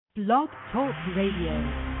Blog Talk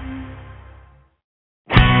Radio.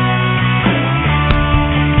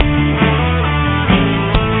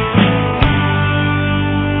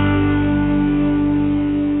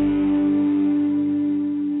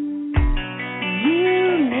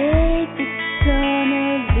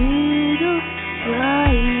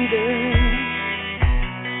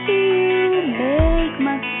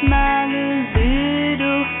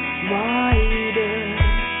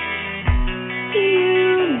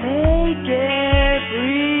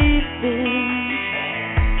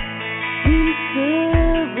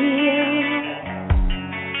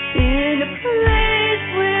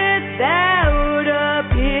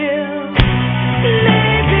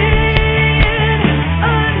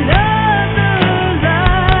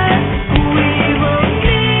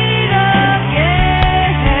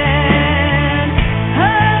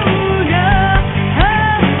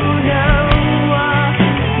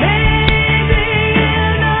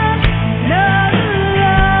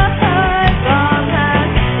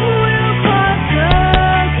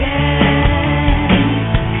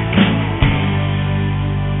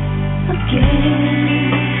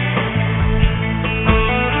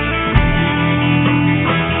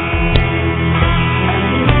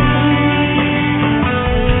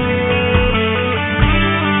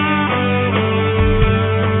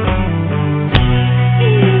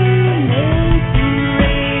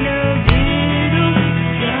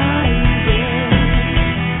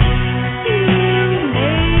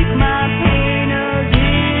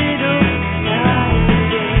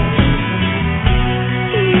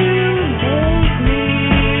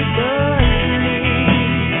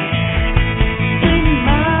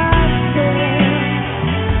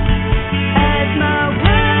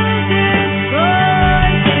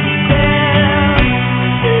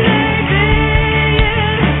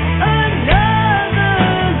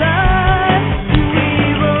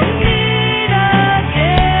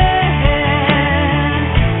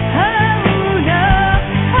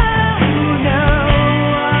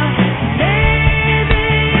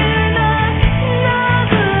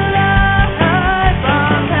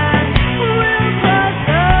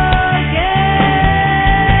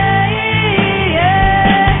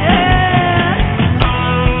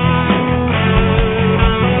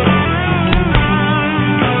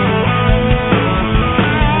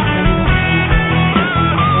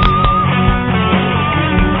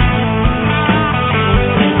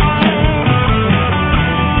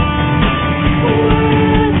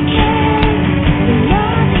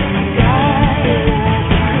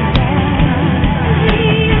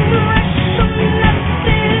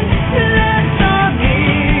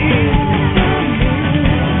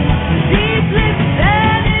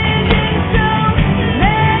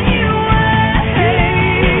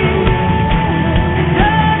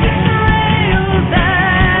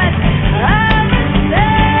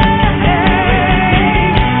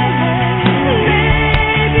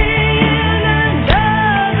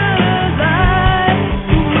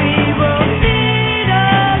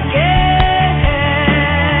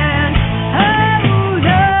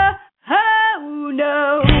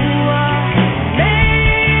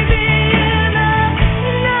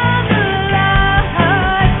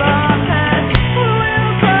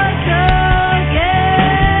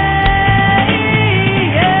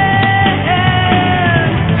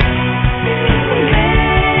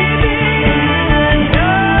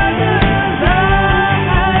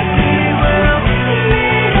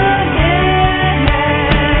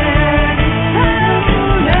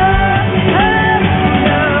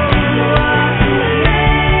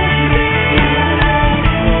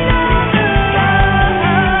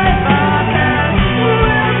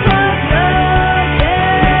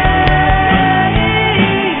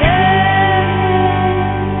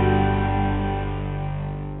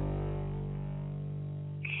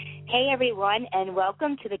 And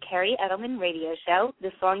welcome to the Kerri Edelman radio show.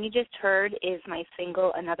 The song you just heard is my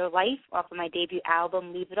single, Another Life, off of my debut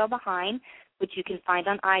album, Leave It All Behind, which you can find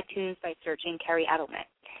on iTunes by searching Kerri Edelman.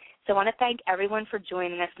 So I want to thank everyone for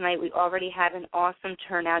joining us tonight. We already had an awesome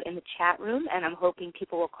turnout in the chat room, and I'm hoping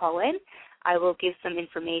people will call in. I will give some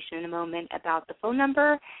information in a moment about the phone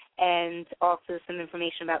number and also some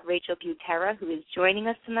information about Rachel Butera, who is joining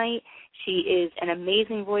us tonight. She is an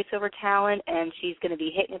amazing voiceover talent, and she's going to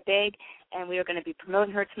be hitting it big, and we are going to be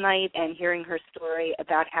promoting her tonight and hearing her story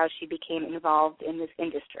about how she became involved in this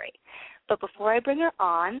industry. But before I bring her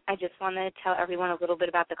on, I just want to tell everyone a little bit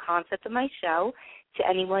about the concept of my show to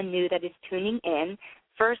anyone new that is tuning in.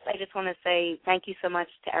 First, I just want to say thank you so much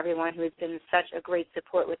to everyone who has been such a great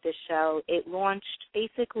support with this show. It launched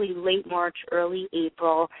basically late March, early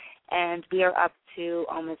April, and we are up to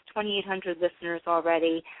almost 2,800 listeners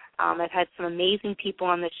already. I've had some amazing people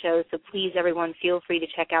on the show, so please, everyone, feel free to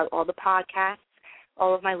check out all the podcasts.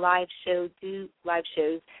 All of my live shows do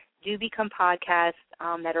become podcasts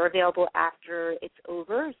that are available after it's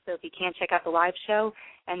over. So if you can't check out the live show,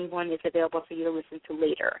 anyone is available for you to listen to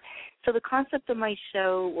later. So the concept of my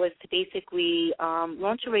show was to basically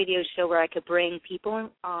launch a radio show where I could bring people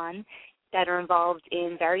on that are involved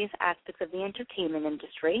in various aspects of the entertainment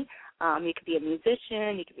industry. You could be a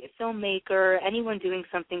musician, you could be a filmmaker, anyone doing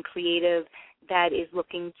something creative that is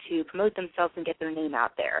looking to promote themselves and get their name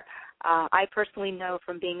out there. I personally know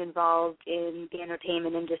from being involved in the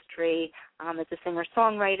entertainment industry as a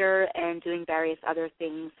singer-songwriter and doing various other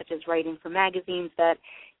things such as writing for magazines that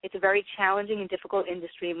it's a very challenging and difficult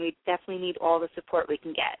industry, and we definitely need all the support we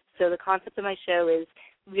can get. So the concept of my show is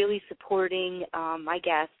really supporting my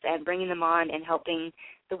guests and bringing them on and helping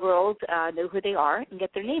the world know who they are and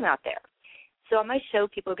get their name out there. So on my show,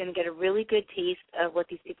 people are going to get a really good taste of what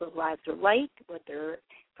these people's lives are like, what their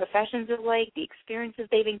professions are like, the experiences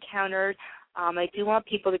they've encountered. I do want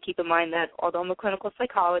people to keep in mind that although I'm a clinical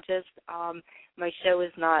psychologist, my show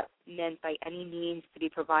is not meant by any means to be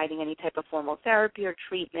providing any type of formal therapy or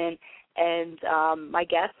treatment. And my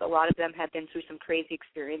guests, a lot of them have been through some crazy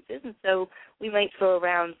experiences, and so we might throw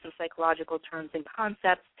around some psychological terms and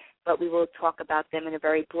concepts, but we will talk about them in a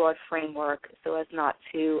very broad framework so as not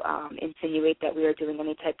to insinuate that we are doing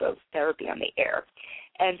any type of therapy on the air.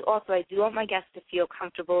 And also, I do want my guests to feel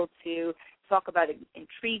comfortable to talk about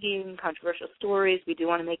intriguing, controversial stories. We do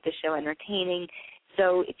want to make the show entertaining.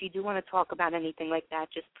 So if you do want to talk about anything like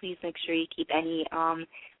that, just please make sure you keep any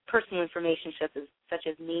personal information such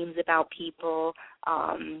as names about people,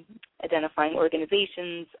 identifying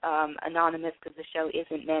organizations, anonymous, because the show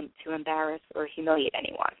isn't meant to embarrass or humiliate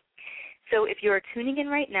anyone. So if you are tuning in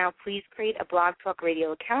right now, please create a Blog Talk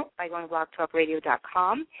Radio account by going to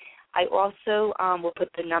blogtalkradio.com. I also will put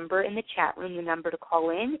the number in the chat room. The number to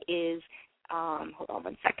call in is, hold on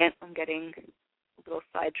one second, I'm getting a little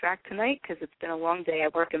sidetracked tonight because it's been a long day. I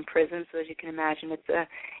work in prison, so as you can imagine, it's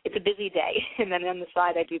a busy day. And then on the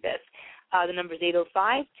side, I do this. The number is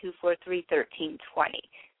 805-243-1320.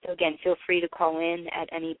 So again, feel free to call in at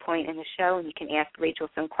any point in the show, and you can ask Rachel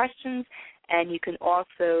some questions, and you can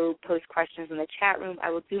also post questions in the chat room. I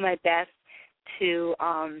will do my best to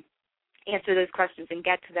answer those questions and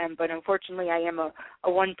get to them, but unfortunately I am a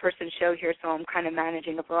one-person show here, so I'm kind of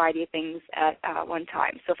managing a variety of things at one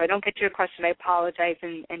time. So if I don't get to your question, I apologize,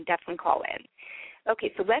 and definitely call in.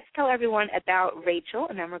 Okay, so let's tell everyone about Rachel,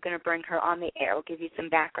 and then we're going to bring her on the air. We'll give you some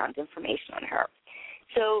background information on her.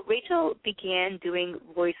 So Rachel began doing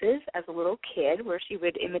voices as a little kid where she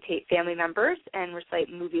would imitate family members and recite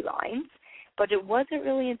movie lines, but it wasn't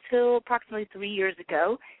really until approximately 3 years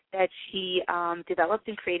ago that she developed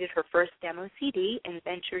and created her first demo CD and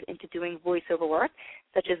ventured into doing voiceover work,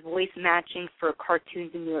 such as voice matching for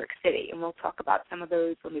cartoons in New York City, and we'll talk about some of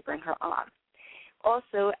those when we bring her on.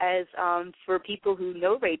 Also, as for people who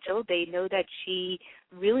know Rachel, they know that she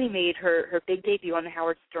really made her big debut on the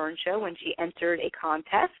Howard Stern Show when she entered a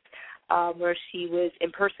contest where she was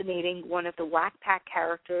impersonating one of the Whack Pack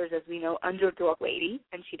characters, as we know, Underdog Lady,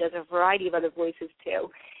 and she does a variety of other voices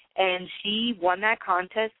too. And she won that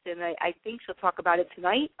contest, and I think she'll talk about it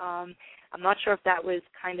tonight. I'm not sure if that was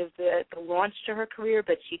kind of the launch to her career,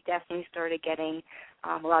 but she definitely started getting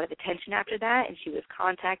a lot of attention after that, and she was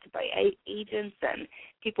contacted by agents, and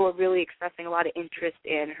people were really expressing a lot of interest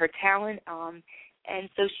in her talent. And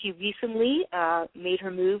so she recently made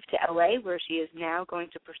her move to L.A., where she is now going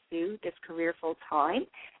to pursue this career full-time,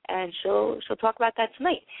 and she'll talk about that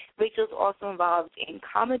tonight. Rachel's also involved in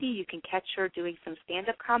comedy. You can catch her doing some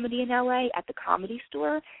stand-up comedy in L.A. at the Comedy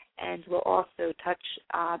Store, and we'll also touch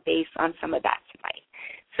base on some of that tonight.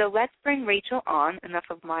 So let's bring Rachel on. Enough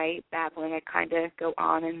of my babbling. I kind of go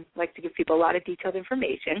on and like to give people a lot of detailed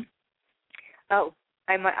information. Oh,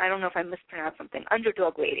 I don't know if I mispronounced something.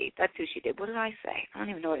 Underdog Lady. That's who she did. What did I say? I don't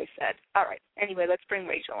even know what I said. All right. Anyway, let's bring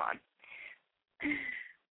Rachel on.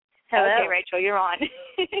 Hello. Okay, Rachel, you're on.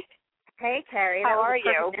 Hey, Kerri. How are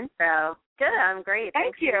you? Intro. Good. I'm great.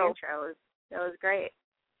 Thank you. For the intro. That was great.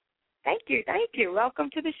 Thank you. Thank you. Welcome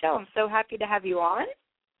to the show. I'm so happy to have you on.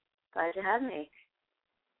 Glad you had me.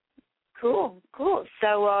 Cool.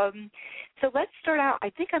 So let's start out. I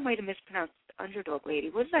think I might have mispronounced Underdog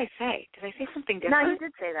Lady. What did I say? Did I say something different? No, you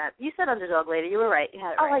did say that. You said Underdog Lady. You were right. You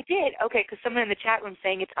had it right. Oh, I did? Okay, because someone in the chat room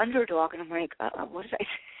saying it's Underdog, and I'm like, what did I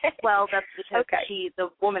say? Well, that's because the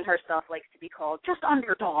woman herself likes to be called just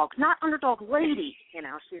Underdog, not Underdog Lady. You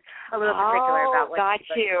know, she's a little particular about what got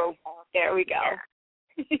she you. There we go.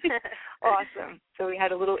 Yeah. Awesome. So we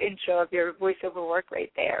had a little intro of your voiceover work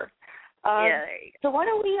right there. There you go. So why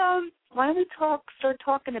don't we start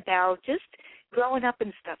talking about just growing up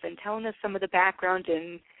and stuff, and telling us some of the background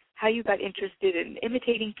and how you got interested in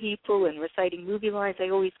imitating people and reciting movie lines. I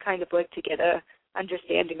always kind of like to get a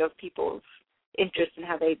understanding of people's interest and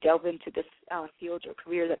how they delve into this field or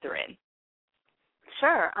career that they're in.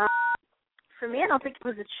 Sure. For me, I don't think it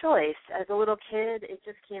was a choice. As a little kid, it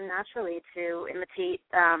just came naturally to imitate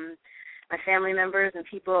my family members and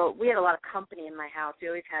people. We had a lot of company in my house. We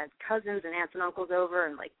always had cousins and aunts and uncles over,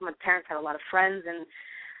 and like my parents had a lot of friends, and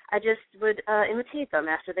I just would imitate them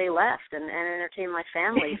after they left and entertain my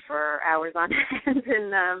family for hours on end.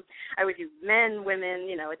 And I would do men, women,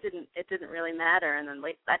 it didn't really matter. And then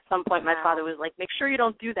like at some point my father was like, make sure you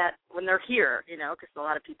don't do that when they're here, because a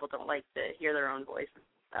lot of people don't like to hear their own voice and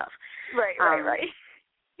stuff. Right.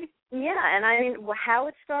 Yeah, and I mean, how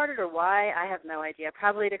it started or why, I have no idea.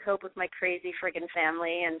 Probably to cope with my crazy friggin'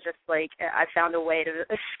 family, and just like I found a way to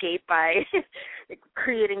escape by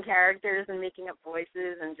creating characters and making up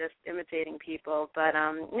voices and just imitating people. But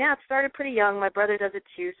yeah, it started pretty young. My brother does it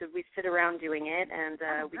too, so we sit around doing it, and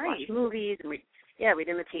we'd watch movies, and we'd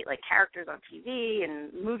imitate like characters on TV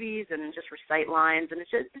and movies, and just recite lines, and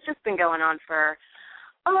it's just been going on for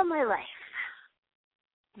all my life.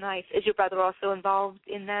 Nice. Is your brother also involved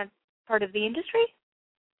in that part of the industry?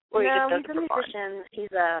 Or No, he he's just a does it for musician.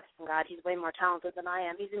 He's way more talented than I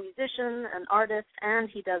am. He's a musician, an artist, and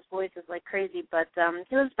he does voices like crazy. But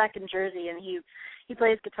he lives back in Jersey, and he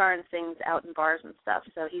plays guitar and sings out in bars and stuff.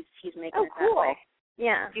 So he's making it that way.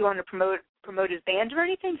 Yeah. Do you want to promote his band or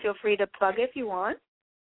anything? Feel free to plug it if you want.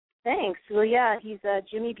 Thanks. Well, yeah, he's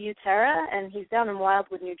Jimmy Butera, and he's down in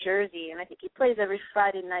Wildwood, New Jersey, and I think he plays every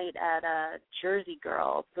Friday night at Jersey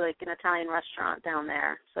Girl, like an Italian restaurant down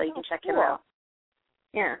there, so you can check him out.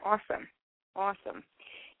 Yeah. Awesome.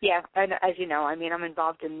 Yeah, and as you know, I mean, I'm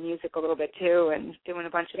involved in music a little bit too and doing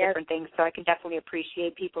a bunch of different things, so I can definitely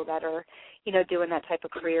appreciate people that are, doing that type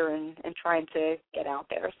of career and trying to get out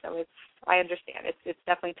there. So I understand. It's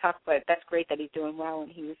definitely tough, but that's great that he's doing well,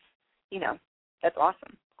 and he's, that's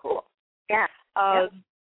awesome. Cool. Yeah.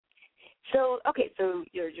 So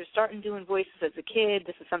you're starting doing voices as a kid.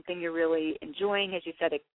 This is something you're really enjoying. As you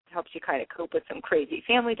said, it helps you kind of cope with some crazy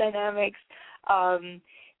family dynamics.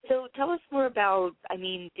 So tell us more about,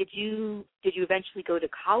 did you eventually go to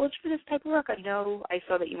college for this type of work? I know I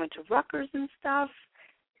saw that you went to Rutgers and stuff.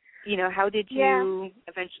 How did you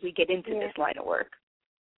eventually get into this line of work?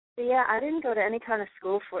 Yeah, I didn't go to any kind of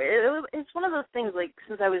school for it. It's one of those things, like,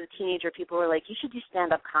 since I was a teenager, people were like, you should do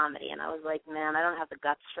stand-up comedy. And I was like, man, I don't have the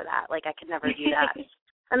guts for that. Like, I could never do that.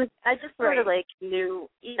 I just sort of, like, knew,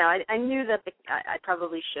 I knew that I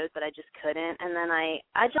probably should, but I just couldn't. And then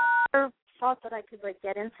I just thought that I could, like,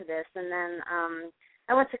 get into this. And then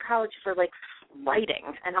I went to college for, like,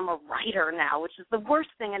 writing, and I'm a writer now, which is the worst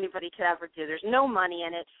thing anybody could ever do. There's no money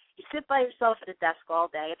in it. You sit by yourself at a desk all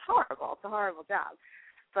day. It's horrible. It's a horrible job.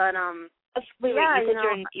 But wait, you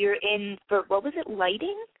said you're in for, what was it,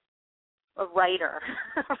 lighting? A writer.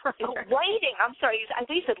 Oh, writing. I'm sorry. I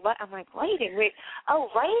thought you said I'm like lighting. Wait. Oh,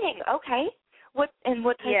 writing. Okay. What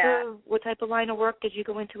type of line of work did you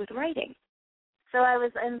go into with writing? So I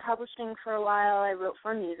was in publishing for a while. I wrote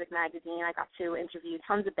for a music magazine. I got to interview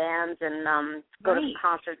tons of bands and go to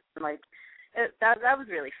concerts. And that was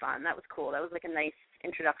really fun. That was cool. That was like a nice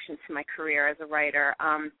introduction to my career as a writer.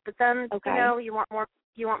 But then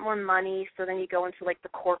you want more money, so then you go into like the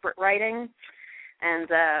corporate writing, and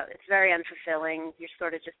it's very unfulfilling. You're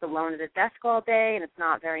sort of just alone at a desk all day, and it's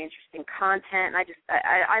not very interesting content. And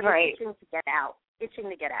I was itching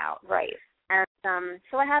to get out. Right. And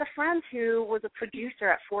so I had a friend who was a producer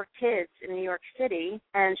at 4 Kids in New York City,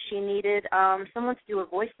 and she needed someone to do a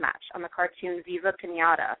voice match on the cartoon Viva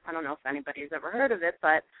Pinata. I don't know if anybody's ever heard of it,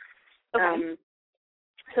 but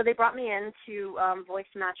so they brought me in to voice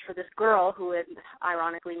match for this girl who had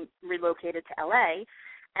ironically relocated to L.A.,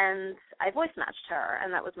 and I voice matched her,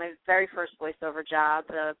 and that was my very first voiceover job.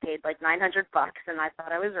 Paid like $900, and I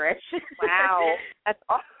thought I was rich. Wow, that's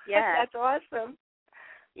awesome. Yeah, that's awesome.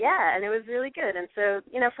 Yeah, and it was really good. And so,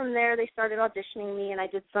 from there they started auditioning me, and I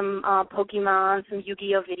did some Pokemon, some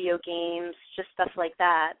Yu-Gi-Oh video games, just stuff like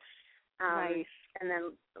that. Nice. And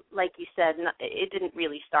then, like you said, it didn't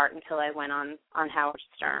really start until I went on Howard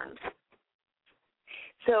Stern.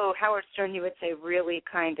 So Howard Stern, you would say, really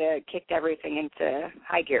kind of kicked everything into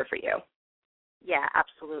high gear for you. Yeah,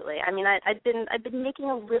 absolutely. I mean, I'd been making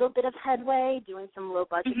a little bit of headway, doing some low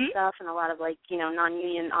budget stuff and a lot of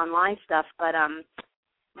non-union online stuff, but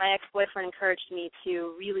my ex-boyfriend encouraged me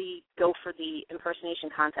to really go for the impersonation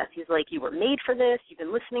contest. He's like, you were made for this. You've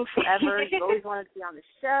been listening forever. You've always wanted to be on the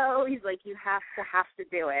show. He's like, you have to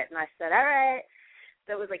do it. And I said, all right.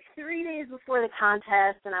 that was like 3 days before the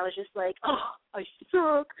contest, and I was just like, oh, I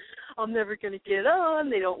suck. I'm never going to get on.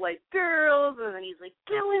 They don't like girls. And then he's like,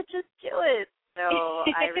 do it, just do it. So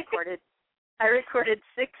I recorded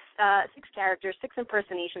six characters, 6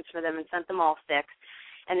 impersonations for them, and sent them all 6.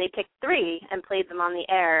 And they picked 3 and played them on the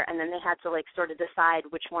air, and then they had to like sort of decide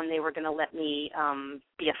which one they were going to let me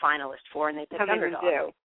be a finalist for, and they picked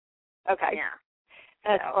Underdog. Okay. Yeah.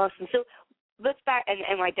 That's awesome. So let's back,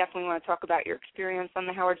 and I definitely want to talk about your experience on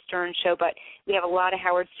the Howard Stern show, but we have a lot of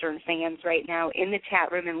Howard Stern fans right now in the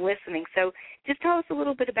chat room and listening. So just tell us a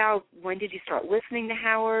little bit about when did you start listening to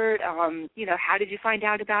Howard? How did you find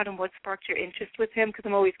out about him? What sparked your interest with him? Because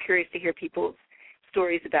I'm always curious to hear people's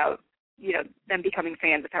stories about, them becoming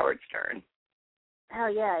fans of Howard Stern. Oh,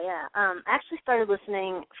 yeah. I actually started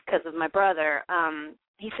listening because of my brother.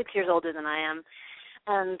 He's 6 years older than I am.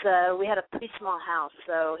 And we had a pretty small house,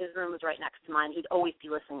 so his room was right next to mine. He'd always be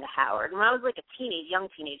listening to Howard. When I was like a young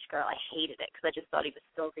teenage girl, I hated it because I just thought he was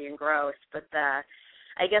filthy and gross. But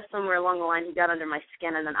I guess somewhere along the line he got under my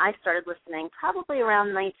skin, and then I started listening probably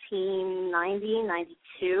around 1990,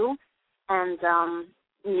 92. And,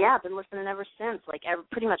 I've been listening ever since, like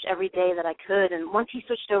pretty much every day that I could. And once he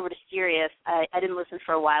switched over to Sirius, I didn't listen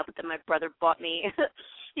for a while, but then my brother bought me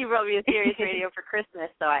he brought me a Sirius radio for Christmas,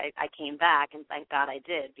 so I came back, and thank God I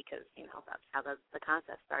did, because, that's how the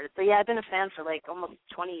contest started. So, I've been a fan for, like, almost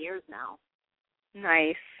 20 years now.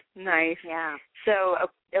 Nice. Yeah. So,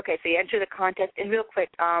 okay, so you enter the contest, and real quick,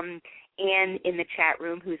 Anne in the chat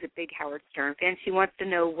room, who's a big Howard Stern fan, she wants to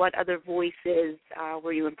know what other voices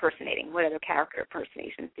were you impersonating? What other character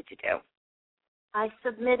impersonations did you do? I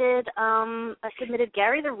submitted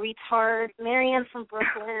Gary the Retard, Marianne from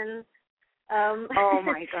Brooklyn. Oh,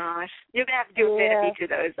 my gosh. You're going to have to do a bit of each of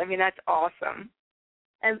those. I mean, that's awesome.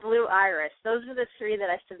 And Blue Iris. Those are the 3 that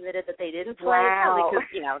I submitted that they didn't play. Wow. Because,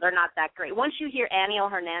 they're not that great. Once you hear Aniel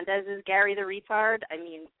Hernandez's Gary the Retard, I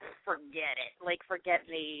mean, forget it. Like, forget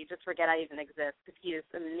me. Just forget I even exist, because he is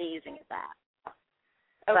amazing at that.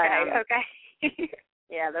 Okay.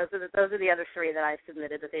 Yeah, those are the other 3 that I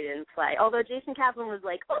submitted that they didn't play. Although Jason Kaplan was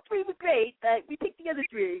like, all 3 were great, but we picked the other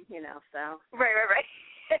 3, so. Right.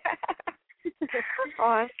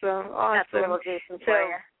 Awesome. That's a little Jason for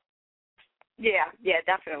you. Yeah,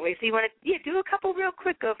 definitely. So you want to do a couple real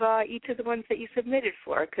quick of each of the ones that you submitted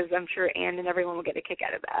for, because I'm sure Anne and everyone will get a kick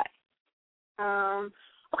out of that.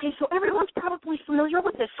 Okay, so everyone's probably familiar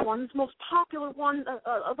with this one. The most popular one,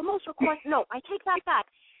 the most requested. No, I take that back.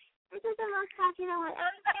 This is the most popular one.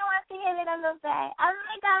 Everybody wants to hear it on the bay. Oh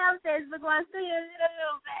my God, on Facebook wants to hear it on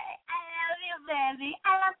the bay. I love you, baby.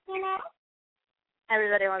 I love you.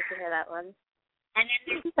 Everybody wants to hear that one. And then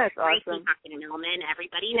there's Tracy Edelman.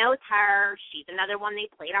 Everybody knows her. She's another one they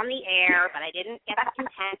played on the air, but I didn't get the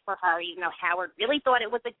content for her, even though Howard really thought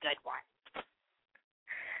it was a good one.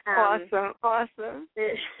 Awesome.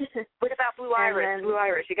 What about Blue Iris? Blue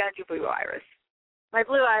Iris. You got to do Blue Iris. My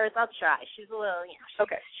Blue Iris, I'll try. She's a little,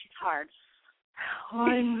 she's hard.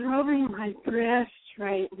 I'm rubbing my breast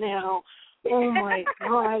right now. Oh, my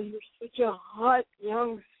God, you're such a hot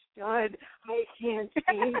young stud. I can't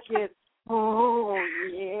take it. Oh,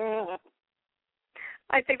 yeah.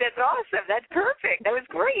 I think that's awesome. That's perfect. That was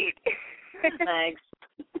great. Thanks.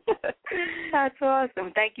 That's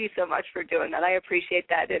awesome. Thank you so much for doing that. I appreciate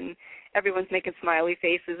that. And everyone's making smiley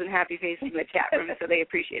faces and happy faces in the chat room, so they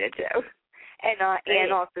appreciate it too. And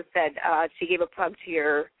Anne also said she gave a plug to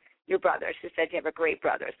your brother. She said you have a great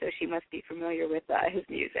brother, so she must be familiar with his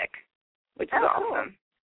music, which is awesome.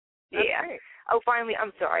 Cool. Yeah. Great. Oh, finally,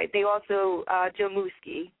 I'm sorry. They also, Joe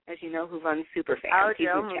Muski, as you know, who runs Superfans. Oh,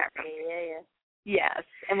 Joe Muski, yeah. Yes,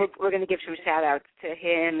 and we're going to give some shout-outs to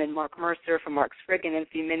him and Mark Mercer from Mark's Friggin' in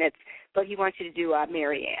a few minutes, but he wants you to do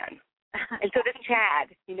Mary Ann. And so does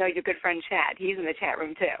Chad. Your good friend Chad. He's in the chat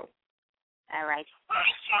room, too. All right. Hi,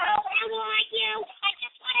 Joe. I like you. I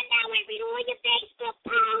just want to know, I read all your Facebook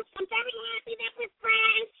posts. I'm very happy that we're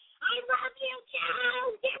friends. I love you,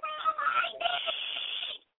 Joe. You're all I need.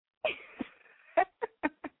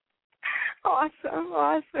 Awesome,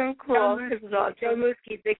 cool. This is awesome. Joe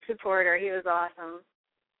Muski, big supporter. He was awesome.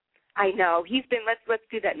 I know. He's been. Let's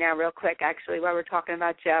do that now, real quick. Actually, while we're talking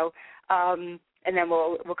about Joe, and then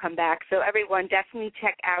we'll come back. So everyone, definitely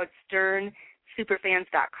check out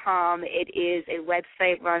SternSuperfans.com. It is a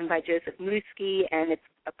website run by Joseph Muski, and it's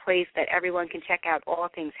a place that everyone can check out all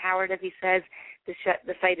things Howard, as he says. The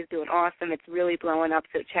site is doing awesome. It's really blowing up,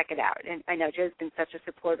 so check it out. And I know Joe's been such a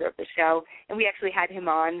supporter of the show, and we actually had him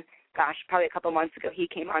on, probably a couple months ago. He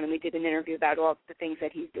came on, and we did an interview about all the things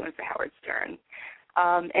that he's doing for Howard Stern.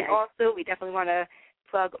 And also, we definitely want to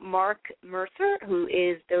plug Mark Mercer, who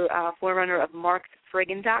is the forerunner of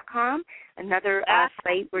marksfriggin.com, another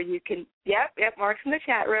site where you can, Mark's in the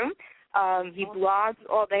chat room. He blogs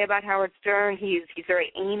all day about Howard Stern. He's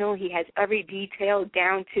very anal. He has every detail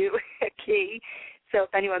down to a key. So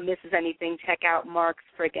if anyone misses anything, check out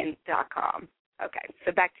marksfriggin.com. Okay,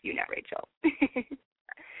 so back to you now, Rachel.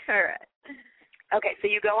 All right. Okay, so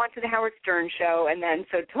you go on to the Howard Stern show, and then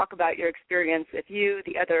so talk about your experience with you,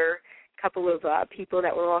 the other couple of people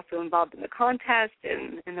that were also involved in the contest,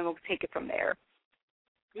 and then we'll take it from there.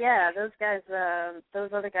 Yeah,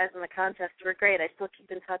 those other guys in the contest were great. I still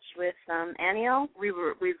keep in touch with Aniel. We've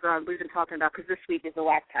been talking about, because this week is the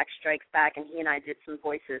Whack Pack Strikes Back, and he and I did some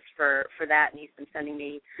voices for that, and he's been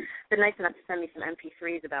nice enough to send me some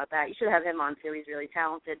MP3s about that. You should have him on too. He's really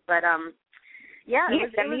talented. But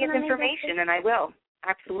send me his information, and I will.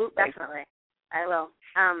 Absolutely. Definitely. I will.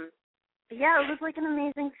 It was like an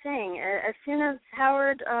amazing thing. As soon as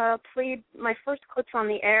Howard played my first clips on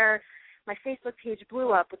the air, my Facebook page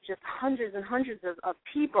blew up with just hundreds and hundreds of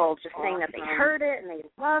people just saying that they heard it and they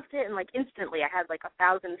loved it, and like instantly I had like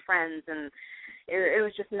 1,000 friends, and it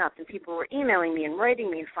was just nuts, and people were emailing me and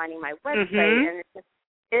writing me and finding my website, and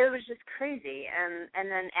it was just crazy. And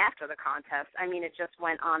then after the contest, I mean, it just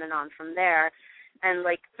went on and on from there. And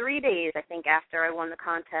like 3 days, I think, after I won the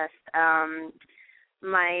contest,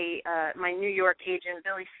 my New York agent,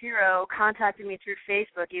 Billy Firo, contacted me through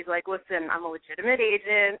Facebook. He's like, listen, I'm a legitimate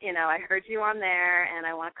agent. You know, I heard you on there, and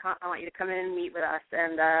I want you to come in and meet with us.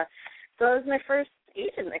 And so it was my first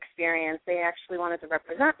agent experience. They actually wanted to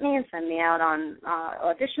represent me and send me out on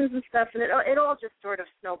auditions and stuff, and it all just sort of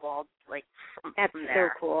snowballed from there. That's so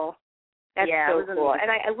cool. That's so cool.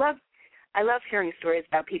 And I love hearing stories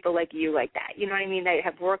about people like you like that. You know what I mean? They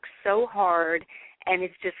have worked so hard, and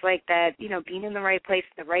it's just like that, you know, being in the right place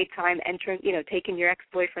at the right time, entering, you know, taking your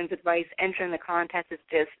ex-boyfriend's advice, entering the contest is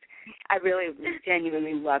just, I really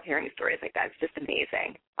genuinely love hearing stories like that. It's just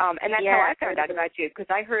amazing. And that's how I found out about you, because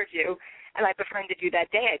I heard you, and I befriended you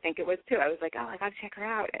that day, I think it was, too. I was like, I got to check her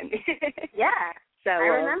out. And so I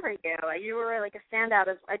remember you. You were like a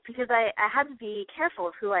standout because I had to be careful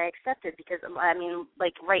of who I accepted, because, I mean,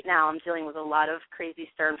 like right now I'm dealing with a lot of crazy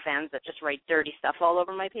Stern fans that just write dirty stuff all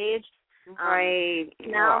over my page. Right.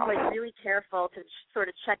 Now I'm like really careful to sort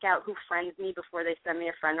of check out who friends me before they send me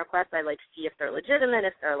a friend request. I like see if they're legitimate,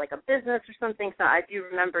 if they're like a business or something. So I do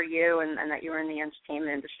remember you and that you were in the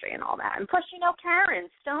entertainment industry and all that. And plus, you know,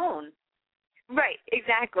 Karen Stone. Right,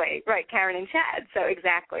 exactly. Right, Karen and Chad. So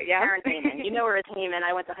exactly, yeah. Karen Heyman. You know her as Heyman.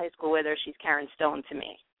 I went to high school with her. She's Karen Stone to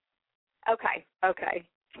me. Okay.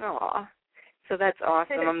 Aw. So that's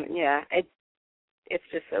awesome.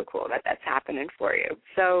 It's just so cool that that's happening for you.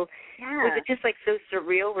 So was it just like so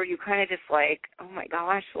surreal? Were you kind of just like, oh my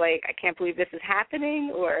gosh, like I can't believe this is happening?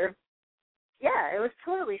 Or yeah, it was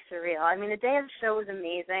totally surreal. I mean, the day of the show was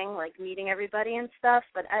amazing, like meeting everybody and stuff.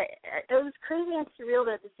 But it was crazy and surreal,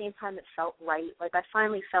 but at the same time, it felt right. Like I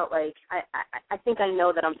finally felt like I think I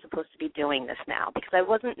know that I'm supposed to be doing this now, because I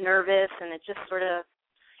wasn't nervous, and it just sort of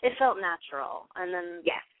it felt natural. And then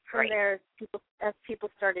from there, as people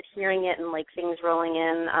started hearing it and like things rolling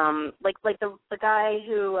in, like the guy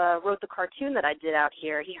who wrote the cartoon that I did out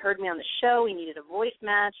here, he heard me on the show. He needed a voice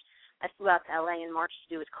match. I flew out to LA in March to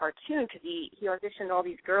do his cartoon because he auditioned all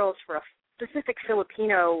these girls for a specific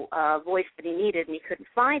Filipino voice that he needed, and he couldn't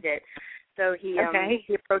find it. So he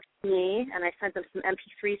approached me, and I sent him some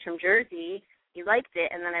MP3s from Jersey. He liked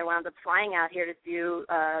it, and then I wound up flying out here to do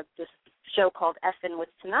this show called Effin' with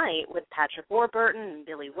Tonight with Patrick Warburton, and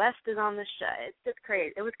Billy West is on the show. It's just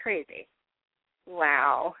crazy. It was crazy.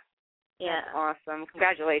 Wow. Yeah. That's awesome.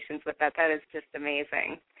 Congratulations with that. That is just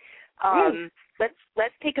amazing.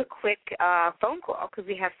 Let's take a quick phone call, because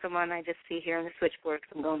we have someone I just see here in the switchboard,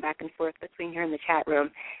 because I'm going back and forth between here in the chat room.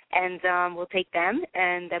 And we'll take them,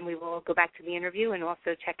 and then we will go back to the interview and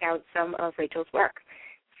also check out some of Rachel's work.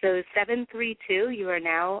 So 732, you are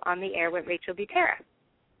now on the air with Rachel Butera.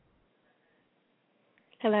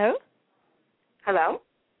 Hello? Hello?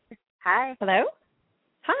 Hi. Hello?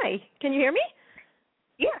 Hi. Can you hear me?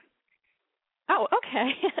 Yeah. Oh,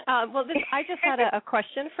 okay. I just had a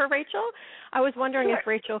question for Rachel. I was wondering if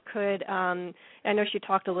Rachel could, I know she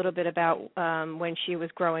talked a little bit about when she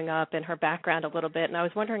was growing up and her background a little bit, and I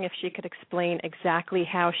was wondering if she could explain exactly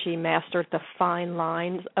how she mastered the fine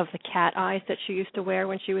lines of the cat eyes that she used to wear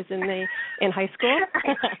when she was in high school.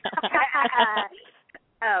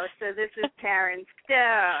 Oh, so this is Karen Stone.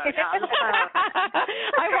 I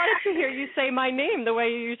wanted to hear you say my name the way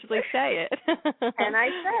you usually say it. And I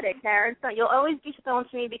said it, Karen Stone. You'll always be Stone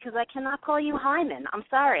to me because I cannot call you Hyman. I'm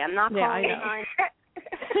sorry. I'm not calling you Hyman.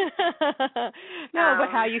 No, but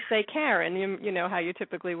how you say Karen, you know how you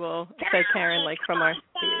typically will say Karen, like from our...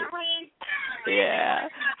 Yeah.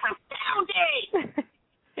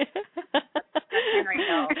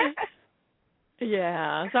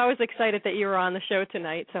 Yeah, so I was excited that you were on the show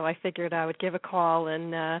tonight, so I figured I would give a call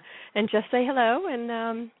and just say hello and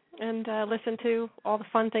listen to all the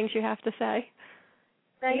fun things you have to say.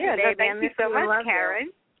 Thank you so much,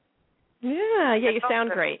 Karen. Yeah, you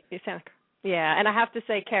sound great. Yeah, and I have to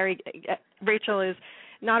say, Kerri, Rachel is,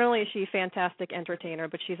 not only is she a fantastic entertainer,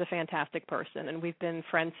 but she's a fantastic person, and we've been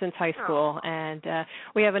friends since high school, and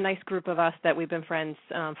we have a nice group of us that we've been friends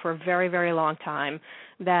for a very, very long time,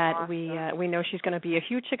 that awesome. we know she's going to be a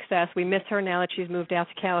huge success. We miss her now that she's moved out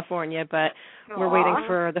to California, but we're waiting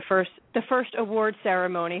for the first award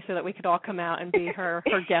ceremony so that we could all come out and be her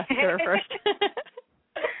guest for her first.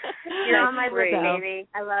 You're on my list, baby.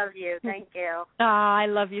 I love you. Thank you. I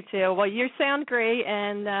love you too. Well, you sound great,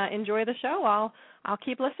 and enjoy the show. I'll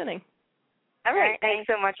keep listening. All right. Thanks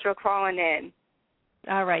so much for calling in.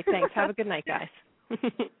 All right. Thanks. Have a good night, guys.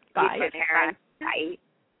 Bye. You too, Karen. Bye.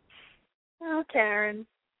 Oh, Karen.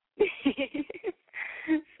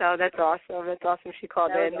 So that's awesome. That's awesome she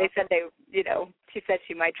called in. They said she said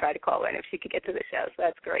she might try to call in if she could get to the show, so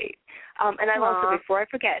that's great. And I also, before I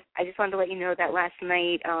forget, I just wanted to let you know that last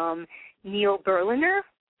night, Neil Berliner,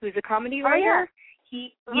 who's a comedy writer,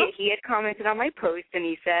 he had commented on my post, and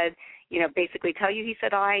he said, basically tell you he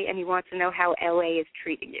said hi, and he wants to know how LA is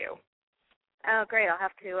treating you. Oh, great. I'll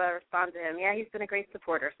have to respond to him. Yeah, he's been a great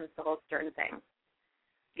supporter since the whole Stern thing.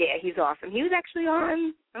 Yeah, he's awesome. He was actually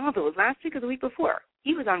on, I don't know if it was last week or the week before.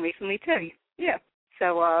 He was on recently, too. Yeah.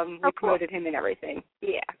 So we promoted him and everything.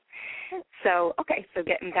 Yeah. So, okay, so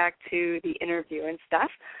getting back to the interview and stuff.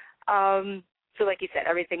 So like you said,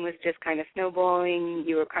 everything was just kind of snowballing.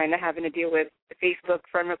 You were kind of having to deal with the Facebook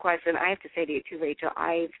friend requests. And I have to say to you, too, Rachel,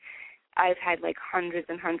 I've had like hundreds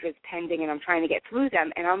and hundreds pending, and I'm trying to get through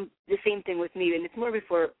them. And I'm the same thing with me, and it's more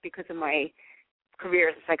because of my career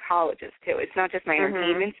as a psychologist, too. It's not just my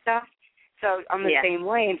entertainment stuff. So I'm the same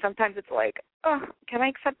way, and sometimes it's like, oh, can I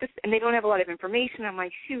accept this? And they don't have a lot of information. I'm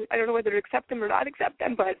like, shoot, I don't know whether to accept them or not accept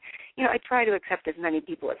them. But, I try to accept as many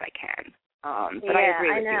people as I can. But I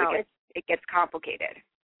agree with you. It gets complicated.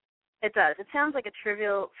 It does. It sounds like a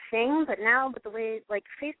trivial thing, but now with the way, like,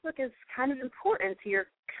 Facebook is kind of important to your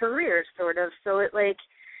career, sort of. So it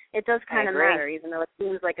does kind of matter, even though it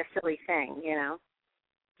seems like a silly thing,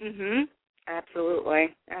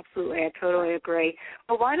 Absolutely. I totally agree.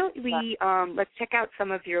 Well, why don't we let's check out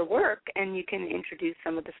some of your work, and you can introduce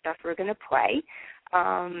some of the stuff we're going to play.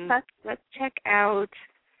 Let's check out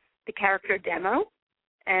the character demo,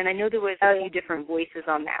 and I know there was a few different voices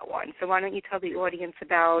on that one. So why don't you tell the audience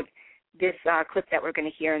about this clip that we're going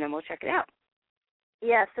to hear, and then we'll check it out.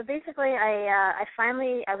 Yeah, so basically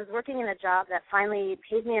I was working in a job that finally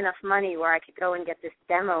paid me enough money where I could go and get this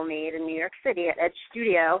demo made in New York City at Edge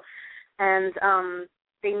Studio. And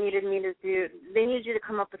they needed you to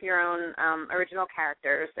come up with your own original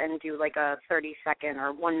characters and do like a 30-second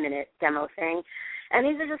or 1-minute demo thing. And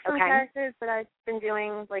these are just some characters that I've been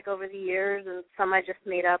doing like over the years, and some I just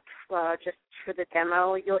made up just for the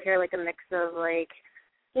demo. You'll hear like a mix of like,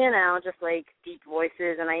 just like deep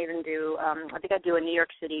voices, and I even do I think I do a New York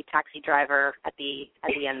City taxi driver at the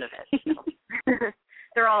end of it. So.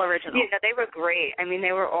 They're all original. Yeah, they were great. I mean,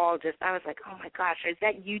 they were all just, I was like, oh, my gosh, is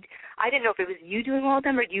that you? I didn't know if it was you doing all of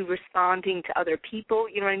them or you responding to other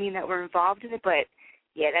people, you know what I mean, that were involved in it. But,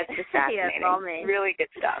 yeah, that's just fascinating. Yeah, all me. Really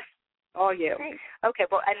good stuff. All you. Thanks. Okay,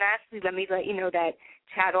 well, and lastly, let me let you know that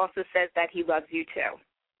Chad also says that he loves you, too.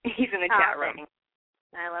 He's in the chat room.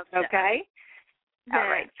 I love Chad. Okay? Yeah.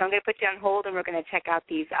 All right, so I'm going to put you on hold, and we're going to check out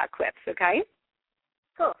these clips, okay?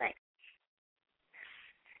 Cool, thanks.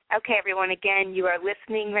 Okay, everyone, again, you are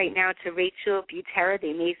listening right now to Rachel Butera,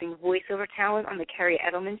 the amazing voiceover talent on the Kerri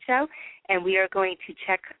Edelman Show, and we are going to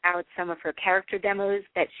check out some of her character demos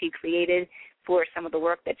that she created for some of the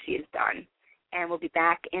work that she has done. And we'll be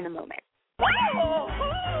back in a moment. Oh,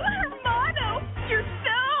 Hermano, you're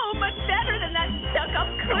so much better than that stuck-up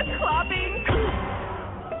clip-clopping.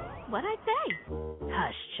 What'd I say?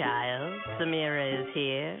 Hush, child. Samira is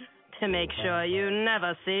here to make sure you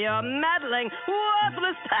never see your meddling,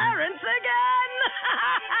 worthless parents again.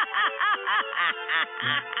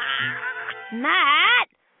 Matt,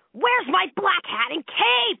 where's my black hat and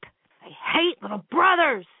cape? I hate little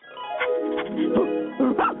brothers.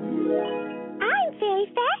 I'm Fairy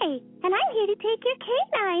Faye, and I'm here to take your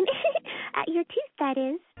canine. Your tooth, that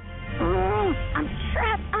is. I'm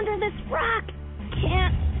trapped under this rock.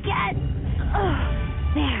 Can't get...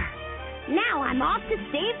 there. Now I'm off to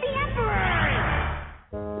save the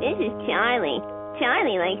Emperor. This is Charlie.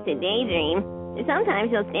 Charlie likes to daydream.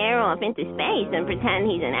 Sometimes he'll stare off into space and pretend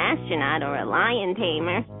he's an astronaut or a lion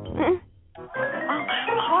tamer.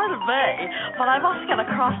 Pardon me, but I must get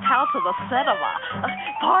across town to the cinema.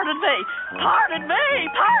 Pardon me.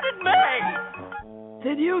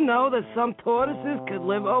 Did you know that some tortoises could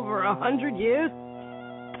live over 100 years?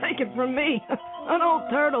 Take it from me, an old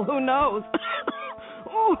turtle who knows.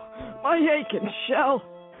 Oh, my aching shell.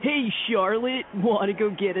 Hey, Charlotte, want to go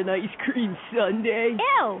get an ice cream sundae?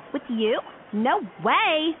 Ew, with you? No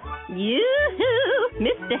way. Yoo-hoo!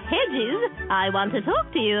 Mr. Hedges, I want to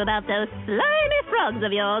talk to you about those slimy frogs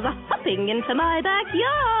of yours hopping into my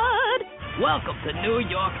backyard. Welcome to New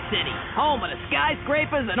York City, home of the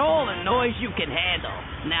skyscrapers and all the noise you can handle.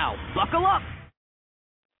 Now, buckle up.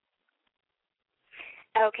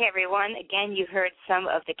 Okay, everyone. Again, you heard some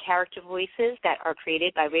of the character voices that are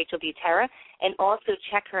created by Rachel Butera, and also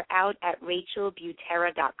check her out at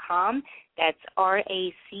rachelbutera.com. That's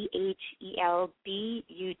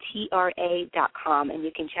RACHELBUTRA.com, and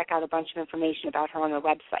you can check out a bunch of information about her on her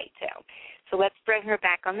website, too. So let's bring her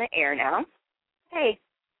back on the air now. Hey.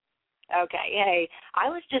 Okay, hey.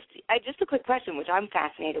 Just a quick question, which I'm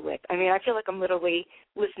fascinated with. I mean, I feel like I'm literally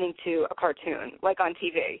listening to a cartoon, like on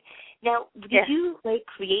TV. Now, did you,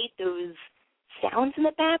 create those sounds in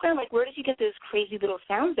the background? Like, where did you get those crazy little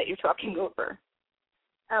sounds that you're talking over?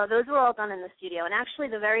 Oh, those were all done in the studio. And actually,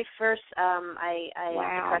 the very first, I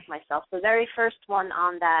correct myself, the very first one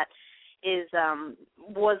on that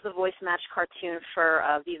was the voice match cartoon for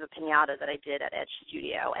Viva Pinata that I did at Edge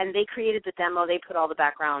Studio. And they created the demo. They put all the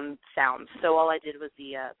background sounds. So all I did was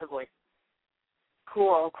the voice.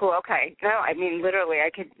 Cool. Okay. No, I mean, literally, I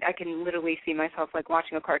can literally see myself like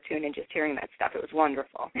watching a cartoon and just hearing that stuff. It was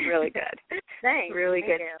wonderful. Really good. Thanks. Really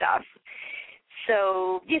Thank good you. stuff.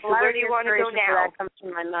 So, where do you want to go now? That comes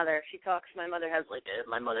from my mother. She talks. My mother has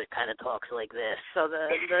my mother kind of talks like this. So the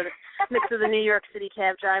mix of the New York City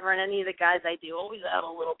cab driver and any of the guys I do always have a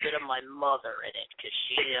little bit of my mother in it because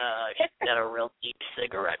she's got a real deep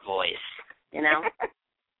cigarette voice. You know.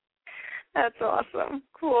 That's awesome.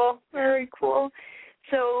 Cool. Very cool.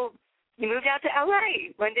 So you moved out to LA.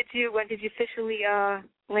 When did you officially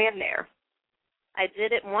land there? I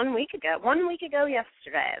did it 1 week ago. 1 week ago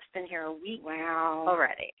yesterday. I've been here a week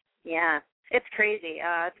already. Yeah. It's crazy.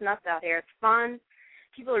 It's nuts out here. It's fun.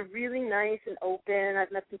 People are really nice and open.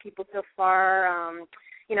 I've met some people so far. I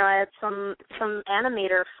had some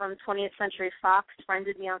animator from 20th Century Fox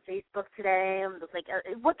friended me on Facebook today and was like,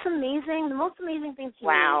 what's amazing? The most amazing thing to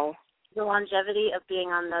me, the longevity of being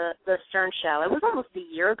on the Stern Show. It was almost a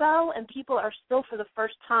year ago, and people are still for the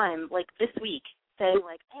first time, like this week, saying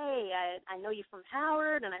like, hey, I know you from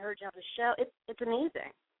Howard, and I heard you on the show. It's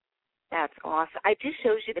amazing. That's awesome. It just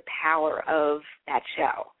shows you the power of that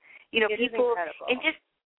show. You know, it people, is incredible. and just,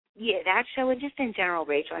 that show, and just in general,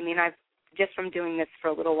 Rachel. I mean, I've just from doing this for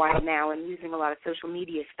a little while now and using a lot of social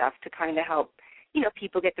media stuff to kind of help,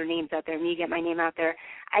 people get their names out there, me get my name out there.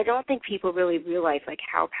 I don't think people really realize,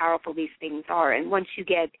 how powerful these things are. And once you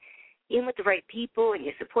get in with the right people and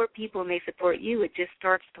you support people and they support you, it just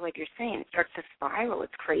starts to, like you're saying, it starts to spiral.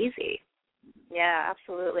 It's crazy. Yeah,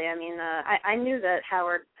 absolutely. I mean, I knew that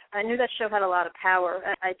show had a lot of power.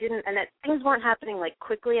 I didn't, and that things weren't happening,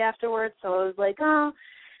 quickly afterwards, so I was like, I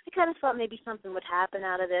kind of thought maybe something would happen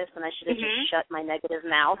out of this, and I should have just shut my negative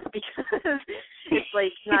mouth because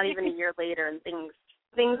it's not even a year later, and things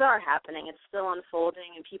are happening. It's still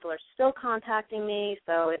unfolding, and people are still contacting me.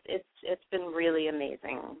 So it's been really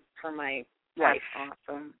amazing for my life.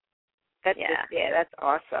 Awesome. That's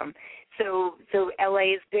awesome. So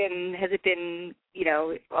LA has it been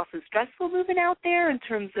also stressful moving out there in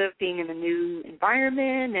terms of being in a new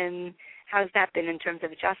environment, and how's that been in terms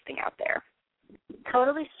of adjusting out there?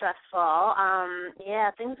 Totally stressful.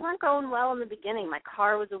 Things weren't going well in the beginning. My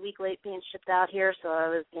car was a week late being shipped out here, so I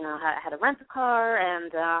was, I had to rent a car,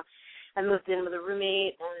 and I moved in with a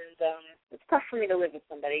roommate, and it's tough for me to live with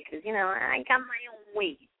somebody because, I got my own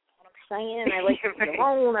way. You know what I'm saying? I like to be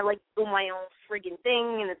alone. I like to do my own friggin'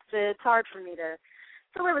 thing, and it's hard for me to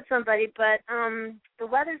live with somebody. But the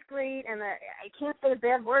weather's great, and I can't say a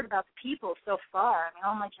bad word about the people so far. I mean,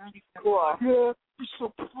 all my journeys are cool. Yeah. You're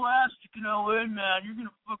so plastic in LA, man. You're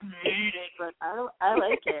gonna fucking hate it. But I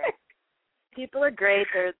like it. People are great.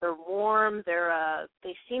 They're warm.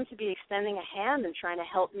 They seem to be extending a hand and trying to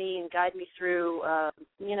help me and guide me through,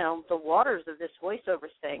 the waters of this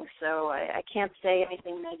voiceover thing. So I can't say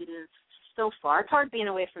anything negative so far. It's hard being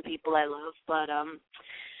away from people I love, but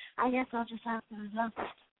I guess I'll just have to adjust.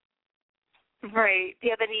 Right. Do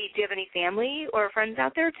you have any family or friends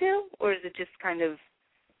out there too, or is it just kind of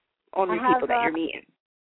only people that you're meeting?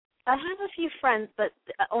 I have a few friends, but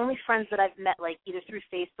only friends that I've met, like, either through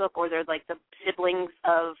Facebook or they're, like, the siblings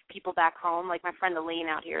of people back home. Like, my friend Elaine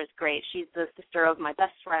out here is great. She's the sister of my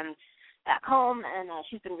best friend back home, and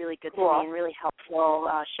she's been really good to me and really helpful,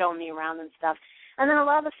 showing me around and stuff. And then a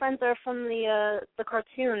lot of the friends are from the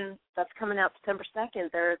cartoon that's coming out September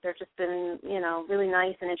 2nd. They've just been, really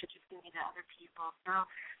nice and introducing me to other people. So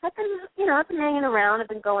I've been hanging around. I've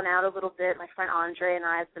been going out a little bit. My friend Andre and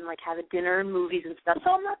I have been, like, having dinner and movies and stuff.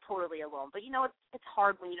 So I'm not totally alone. But, it's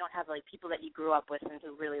hard when you don't have, like, people that you grew up with and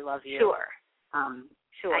who really love you. Sure.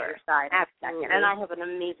 Sure. At your side. Absolutely. And I have an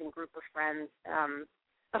amazing group of friends.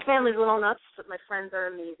 My family's a little nuts, but my friends are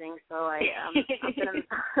amazing, so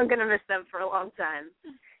I'm gonna miss them for a long time.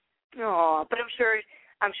 Oh, but I'm sure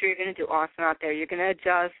you're gonna do awesome out there. You're gonna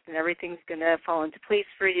adjust, and everything's gonna fall into place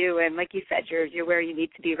for you. And like you said, you're where you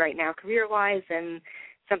need to be right now, career-wise, and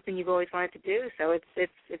something you've always wanted to do. So it's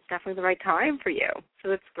definitely the right time for you. So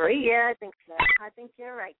that's great. Yeah, I think so. I think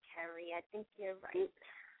you're right, Kerri. I think you're right.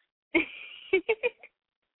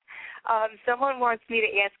 Someone wants me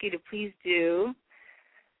to ask you to please do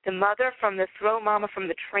the mother from the Throw Mama from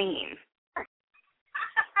the Train.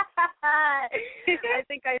 I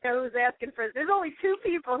think I know who's asking for this. There's only three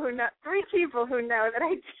people who know that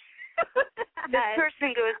I do. This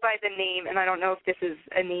person goes by the name, and I don't know if this is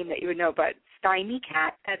a name that you would know, but Stymie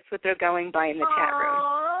Cat. That's what they're going by in the chat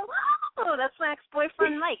room. Oh, that's my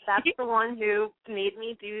ex-boyfriend, Mike. That's the one who made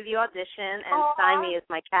me do the audition, and Stymie is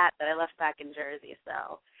my cat that I left back in Jersey.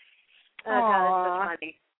 So, God, that's so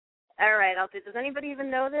funny. All right, I'll do. Does anybody even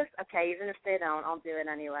know this? Okay, even if they don't, I'll do it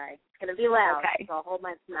anyway. It's going to be loud, so I'll hold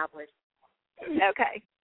my mouth. Okay.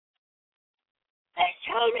 They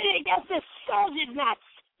told me to get the salted nuts.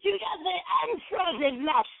 You got the unfrozen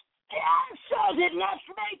nuts. The unsalted nuts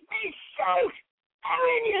make me shout. I'm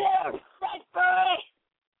in you there, fat boy.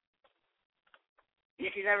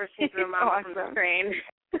 If you've ever seen Throw Mama from the Train,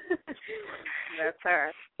 that's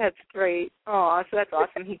her. That's great. Oh, so that's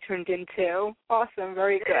awesome. He turned in too. Awesome.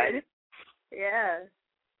 Very good. Yeah.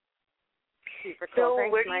 Super cool. So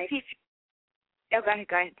Thanks, where do Mike. you teach? Oh, go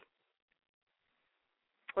ahead.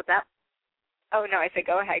 What's that? Oh, no, I said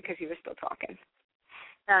go ahead because you were still talking.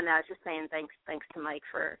 Oh, no, I was just saying thanks to Mike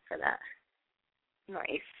for that.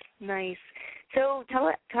 Nice. So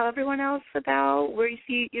tell everyone else about where you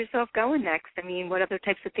see yourself going next. I mean, what other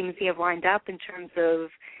types of things you have lined up in terms of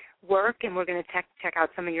work, and we're going to check out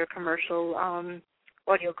some of your commercial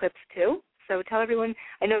audio clips too. So tell everyone,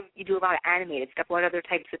 I know you do a lot of animated stuff. What other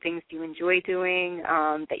types of things do you enjoy doing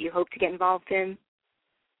that you hope to get involved in?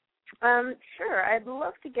 Sure. I'd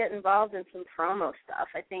love to get involved in some promo stuff.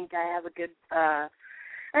 I think I have a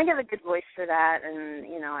good voice for that, and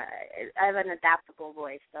I have an adaptable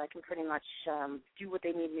voice, so I can pretty much do what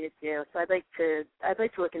they need me to do. So I'd like to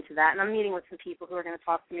look into that, and I'm meeting with some people who are going to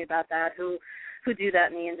talk to me about that, who do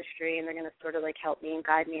that in the industry, and they're going to sort of like help me and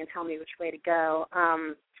guide me and tell me which way to go.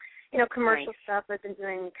 Commercial stuff. I've been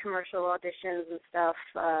doing commercial auditions and stuff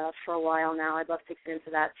for a while now. I'd love to get into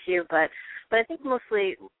that too, but I think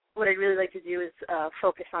mostly what I'd really like to do is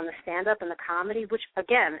focus on the stand-up and the comedy, which,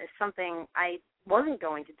 again, is something I wasn't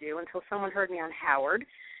going to do until someone heard me on Howard,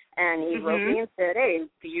 and he wrote me and said, hey,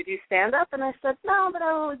 do you do stand-up? And I said, no, but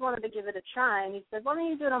I always wanted to give it a try. And he said, why don't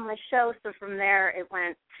you do it on my show? So from there, it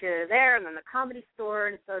went to there and then the Comedy Store,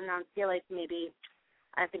 and so now I feel like maybe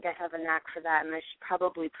I think I have a knack for that, and I should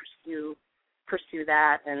probably pursue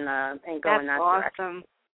that and go in that direction. That's awesome.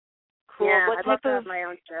 Cool. Yeah, I'd love to have my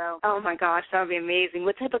own show. Oh my gosh, that would be amazing.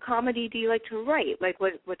 What type of comedy do you like to write? Like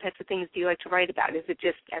what types of things do you like to write about? Is it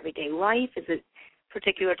just everyday life? Is it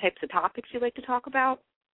particular types of topics you like to talk about?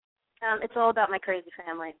 It's all about my crazy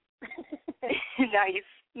family.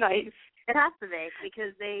 Nice. It has to be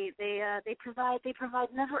because they provide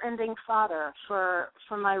never-ending fodder for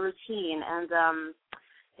my routine, and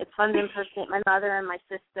it's fun to impersonate my mother and my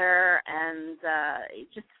sister, and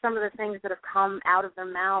just some of the things that have come out of their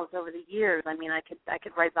mouths over the years. I mean, I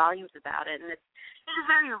could write volumes about it, and it's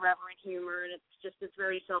very irreverent humor, and it's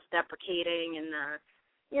very self-deprecating, and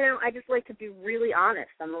I just like to be really honest.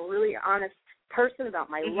 I'm a really honest person about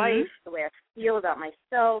my life, the way I feel about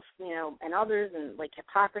myself, and others, and like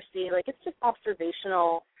hypocrisy. Like it's just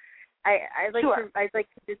observational. I like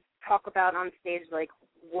to just talk about on stage like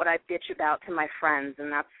what I bitch about to my friends,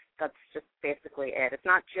 and that's just basically it. It's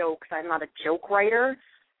not jokes. I'm not a joke writer.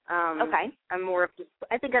 Okay. I'm more of just.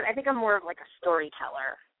 I think I'm more of like a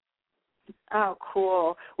storyteller. Oh,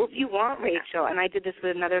 cool. Well, if you want, Rachel, and I did this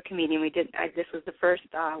with another comedian. This was the first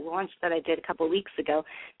launch that I did a couple of weeks ago.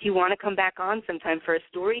 Do you want to come back on sometime for a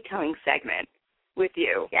storytelling segment with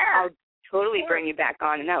you? Yeah. I'll totally bring you back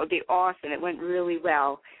on, and that would be awesome. It went really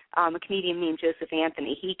well. a comedian named Joseph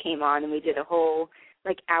Anthony. He came on and we did a whole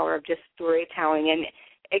hour of just storytelling and,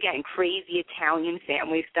 again, crazy Italian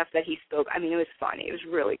family stuff that he spoke. I mean, it was funny. It was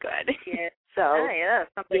really good. Yeah. So,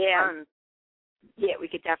 something fun. Yeah, we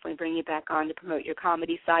could definitely bring you back on to promote your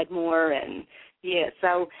comedy side more. And,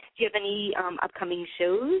 so do you have any upcoming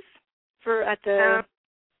shows at the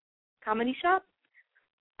comedy shop?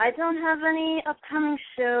 I don't have any upcoming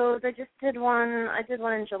shows. I just did one. I did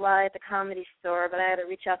one in July at the Comedy Store, but I had to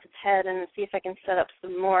reach out to Ted and see if I can set up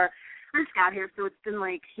some more. I just got here, so it's been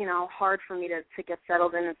hard for me to get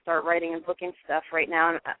settled in and start writing and booking stuff right now.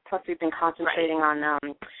 And plus, we've been concentrating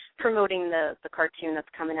on promoting the cartoon that's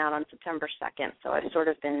coming out on September 2nd. So I've sort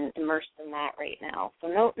of been immersed in that right now. So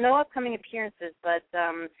no upcoming appearances, but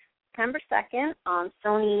September 2nd on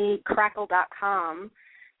SonyCrackle.com,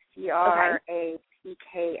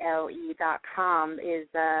 CRACKLE.com is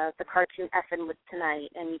the cartoon Effin' with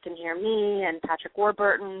Tonight, and you can hear me and Patrick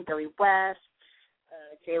Warburton, Billy West,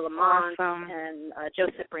 Jay Lamont, and Joe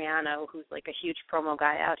Cipriano, who's a huge promo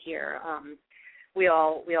guy out here. We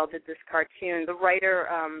all did this cartoon. The writer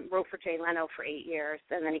wrote for Jay Leno for 8 years,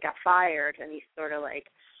 and then he got fired, and he's sort of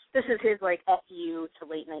this is his FU to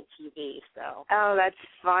late night TV. So. Oh, that's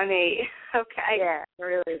funny. Okay. Yeah, we're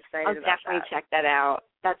really excited. I'll definitely check that out.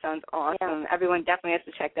 That sounds awesome. Yeah. Everyone definitely has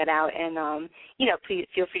to check that out, and please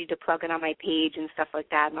feel free to plug it on my page and stuff like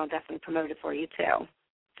that, and I'll definitely promote it for you too.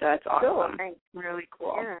 So that's awesome. Cool. Really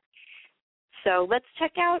cool. Yeah. So let's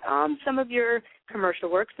check out some of your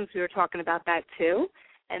commercial work since we were talking about that too,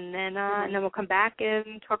 and then we'll come back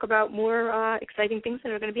and talk about more exciting things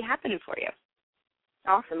that are going to be happening for you.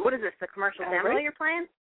 Awesome. What is this? The commercial demo you're playing?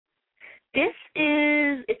 It's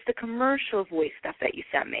the commercial voice stuff that you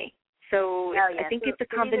sent me. So I think it's a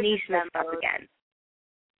combination of stuff again.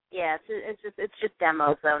 Yeah, it's just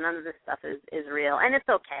demos though. None of this stuff is real, and it's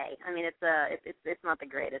okay. I mean, it's not the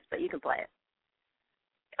greatest, but you can play it.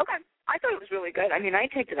 Okay, I thought it was really good. I mean, I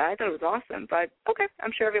take it out. I thought it was awesome, but okay,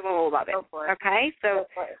 I'm sure everyone will love it. Go for it. Okay, so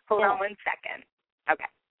hold on 1 second. Okay.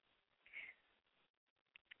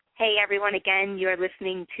 Hey everyone, again, you are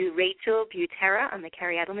listening to Rachel Butera on the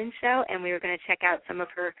Kerri Edelman Show, and we are going to check out some of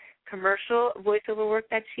her commercial voiceover work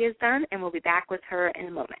that she has done, and we'll be back with her in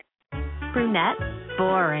a moment. Brunette?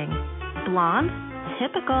 Boring. Blonde?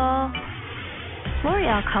 Typical.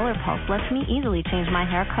 L'Oreal Color Pulse lets me easily change my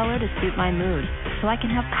hair color to suit my mood, so I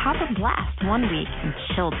can have Copper Blast one week and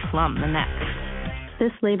Chilled Plum the next.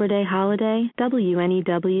 This Labor Day holiday,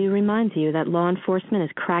 WNEW reminds you that law enforcement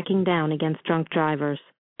is cracking down against drunk drivers.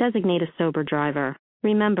 Designate a sober driver.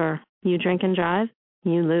 Remember, you drink and drive,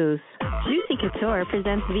 you lose. Juicy Couture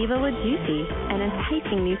presents Viva with Juicy, an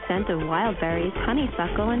enticing new scent of wild berries,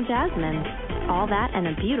 honeysuckle, and jasmine. All that and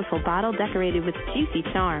a beautiful bottle decorated with juicy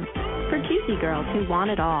charms for juicy girls who want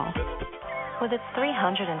it all. With its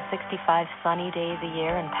 365 sunny days a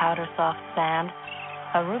year and powder-soft sand,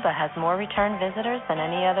 Aruba has more return visitors than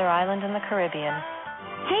any other island in the Caribbean.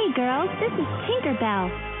 Hey girls, this is Tinkerbell.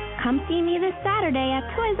 Come see me this Saturday at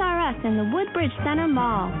Toys R Us in the Woodbridge Center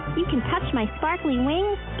Mall. You can touch my sparkly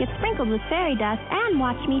wings, get sprinkled with fairy dust, and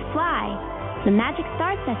watch me fly. The magic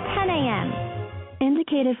starts at 10 a.m.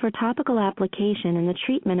 Indicated for topical application in the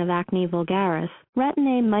treatment of acne vulgaris,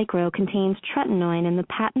 Retin-A Micro contains tretinoin in the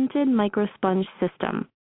patented microsponge system.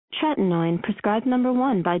 Tretinoin, prescribed number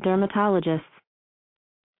 1 by dermatologists.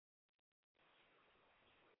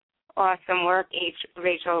 Awesome work,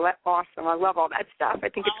 Rachel. Awesome. I love all that stuff. I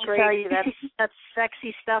think it's great. I'll tell you, that's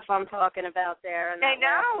sexy stuff I'm talking about there. I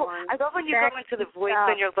know. I love when you go into the voice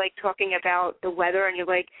and you're talking about the weather and you're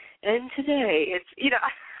and today it's,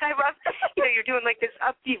 I love, you're doing this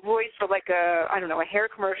upbeat voice for a hair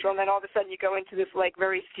commercial, and then all of a sudden you go into this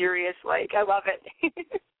very serious, I love it.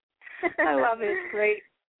 I love it. It's great.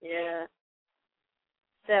 Yeah.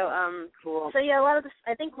 So cool. So yeah, a lot of the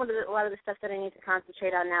stuff that I need to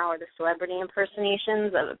concentrate on now are the celebrity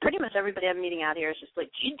impersonations. Pretty much everybody I'm meeting out here is just do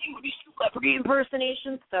you do these celebrity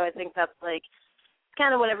impersonations? So I think that's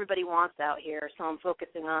kind of what everybody wants out here. So I'm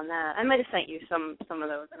focusing on that. I might have sent you some of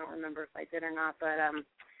those. I don't remember if I did or not, but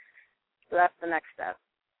so that's the next step.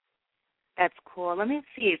 That's cool. Let me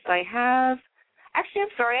see if I have. Actually,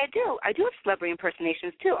 I'm sorry, I do. I do have celebrity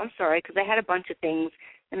impersonations too. I'm sorry because I had a bunch of things,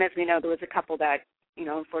 and as we know, there was a couple that.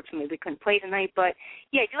 Unfortunately, we couldn't play tonight, but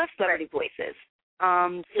yeah, I do have celebrity voices. So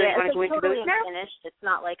you want to go into totally those now? Finished. It's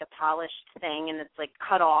not a polished thing, and it's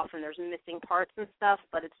cut off, and there's missing parts and stuff.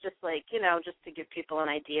 But it's just just to give people an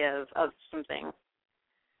idea of some things.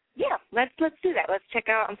 Yeah, let's do that. Let's check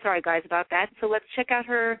out. I'm sorry, guys, about that. So let's check out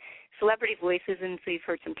her celebrity voices, and so you've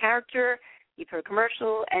heard some character, you've heard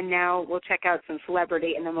commercial, and now we'll check out some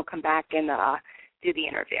celebrity, and then we'll come back and do the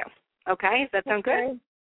interview. Okay, does that sound good?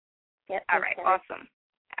 Yep. All right, awesome.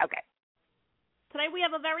 Okay. Today we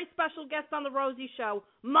have a very special guest on the Rosie Show,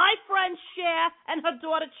 my friend Cher and her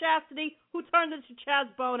daughter Chastity, who turned into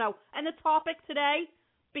Chaz Bono. And the topic today,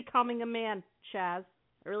 becoming a man. Chaz.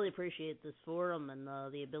 I really appreciate this forum and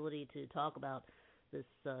the ability to talk about this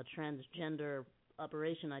transgender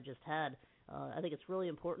operation I just had. I think it's really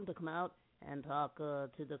important to come out and talk to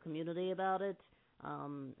the community about it,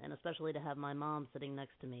 and especially to have my mom sitting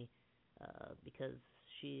next to me, because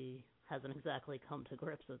she hasn't exactly come to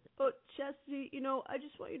grips with it. But Chastity, I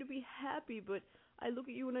just want you to be happy, but I look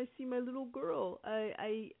at you and I see my little girl.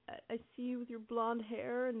 I see you with your blonde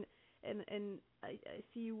hair and I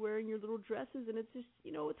see you wearing your little dresses, and it's just,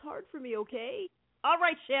 it's hard for me, okay? All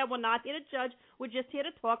right, Cher, we're not here to judge. We're just here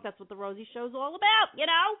to talk. That's what the Rosie Show's all about,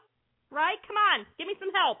 Right? Come on, give me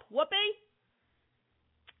some help. Whoopee?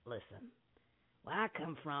 Listen, where I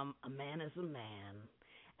come from, a man is a man,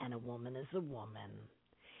 and a woman is a woman.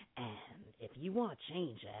 And if you want to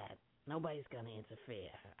change that, nobody's going to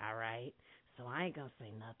interfere, all right? So I ain't going to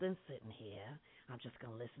say nothing sitting here. I'm just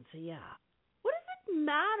going to listen to y'all. What does it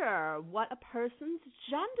matter what a person's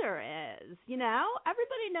gender is,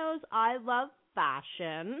 Everybody knows I love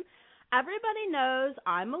fashion. Everybody knows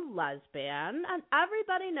I'm a lesbian. And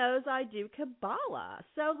everybody knows I do Kabbalah.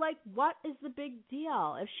 So, what is the big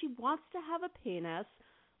deal? If she wants to have a penis,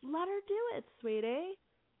 let her do it, sweetie.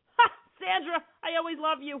 Ha! Sandra, I always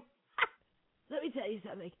love you. Let me tell you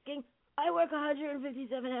something, King. I work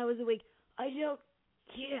 157 hours a week. I don't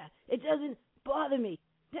care. It doesn't bother me.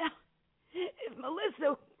 Now, if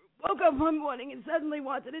Melissa woke up one morning and suddenly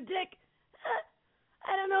wanted a dick,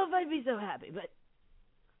 I don't know if I'd be so happy, but...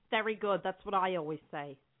 Very good. That's what I always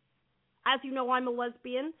say. As you know, I'm a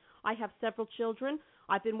lesbian. I have several children.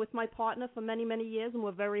 I've been with my partner for many, many years, and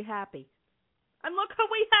we're very happy. And look who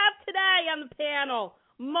we have today on the panel.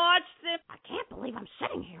 March 5th. I can't believe I'm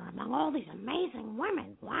sitting here among all these amazing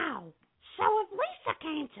women. Wow. So if Lisa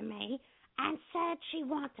came to me and said she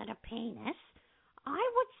wanted a penis, I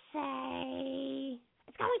would say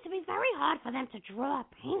it's going to be very hard for them to draw a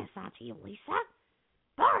penis onto you, Lisa.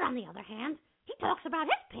 Bart, on the other hand, he talks about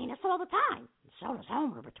his penis all the time. And so does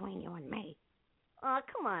Homer between you and me. Oh,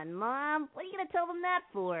 come on, Mom. What are you going to tell them that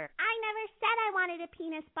for? I never said I wanted a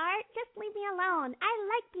penis, Bart. Just leave me alone. I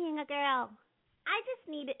like being a girl. I just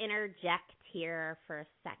need to interject here for a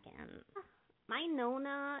second. My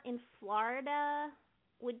Nona in Florida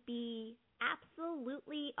would be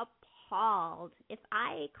absolutely appalled if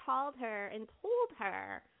I called her and told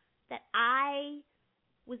her that I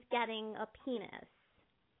was getting a penis.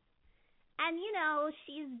 And,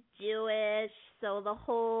 she's Jewish, so the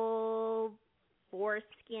whole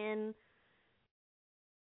foreskin...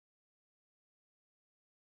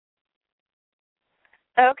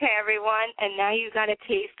 Okay, everyone, and now you got a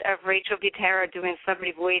taste of Rachel Butera doing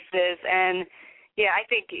celebrity voices, and yeah, I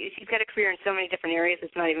think she's got a career in so many different areas,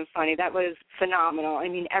 it's not even funny. That was phenomenal. I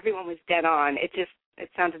mean, everyone was dead on. It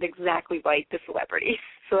sounded exactly like the celebrities.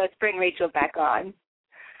 So let's bring Rachel back on.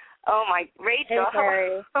 Oh, my, Rachel.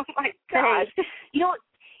 Hey, oh, my gosh. Hey.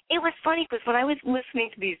 It was funny because when I was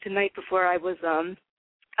listening to these tonight before I was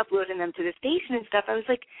uploading them to the station and stuff, I was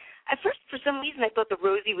like, at first, for some reason, I thought the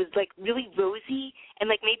Rosie was, really rosy, and,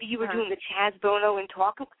 maybe you were doing the Chaz Bono and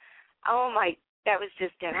talk. Oh, my, that was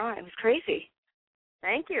just dead on. It was crazy.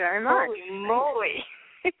 Thank you very much. Holy moly.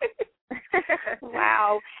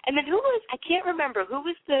 Wow. And then I can't remember, who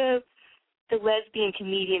was the lesbian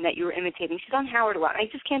comedian that you were imitating? She's on Howard a lot. I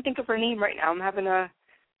just can't think of her name right now. I'm having a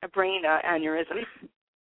brain aneurysm.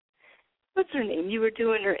 What's her name? You were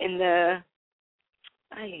doing her in the...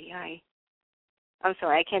 I'm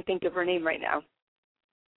sorry, I can't think of her name right now.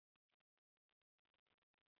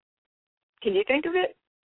 Can you think of it?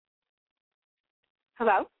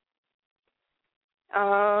 Hello?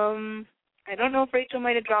 I don't know if Rachel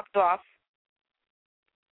might have dropped off.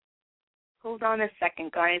 Hold on a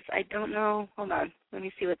second, guys. I don't know. Hold on. Let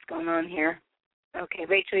me see what's going on here. Okay,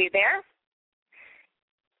 Rachel, you there?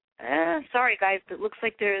 Sorry, guys. It looks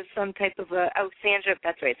like there's some type of Sandra.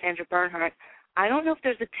 That's right, Sandra Bernhardt. I don't know if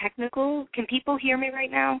there's a technical. Can people hear me right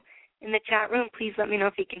now in the chat room? Please let me know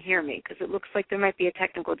if you can hear me, because it looks like there might be a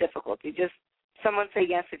technical difficulty. Just someone say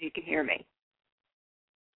yes if you can hear me.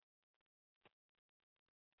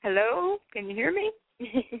 Hello? Can you hear me?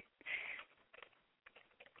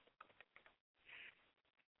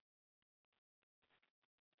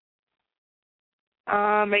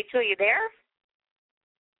 Rachel, you there?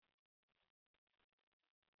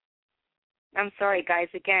 I'm sorry, guys.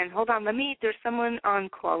 Again, hold on. There's someone on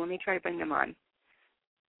call. Let me try to bring them on.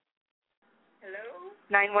 Hello?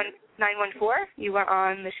 914, you are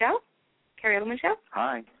on the show? Kerri Edelman show?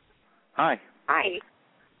 Hi. Hi. Hi.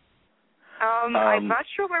 I'm not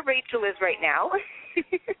sure where Rachel is right now.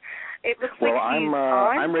 It looks well, like she's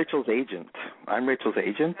I'm Rachel's agent. I'm Rachel's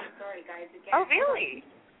agent. Oh, really?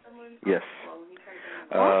 Yes.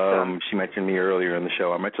 Awesome. She mentioned me earlier in the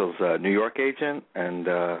show. I'm Rachel's New York agent, and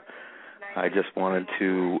I just wanted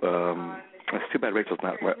to. It's too bad Rachel's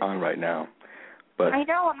not on right now. But I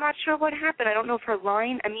know. I'm not sure what happened. I don't know if her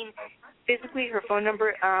line. I mean, physically, her phone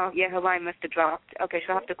number. Yeah, her line must have dropped. Okay,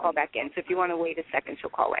 she'll have to call back in. So if you want to wait a second, she'll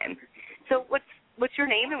call in. So what's your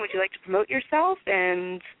name, and would you like to promote yourself?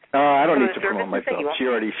 And I don't need to promote myself. She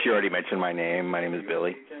already mentioned my name. My name is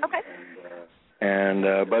Billy. Okay. And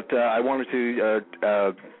but I wanted to.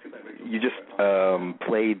 You just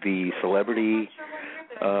played the celebrity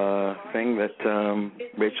thing that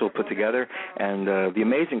Rachel put together, and the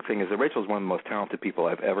amazing thing is that Rachel is one of the most talented people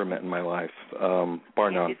I've ever met in my life,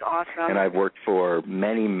 bar none. She's awesome. And I've worked for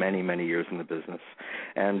many, many, many years in the business.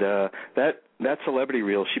 And that celebrity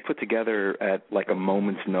reel she put together at like a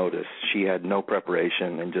moment's notice. She had no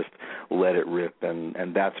preparation and just let it rip,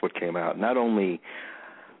 and that's what came out. Not only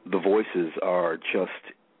the voices are just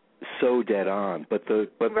so dead on, but the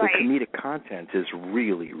comedic content is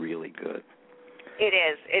really, really good. It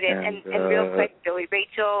is. And real quick, Billy,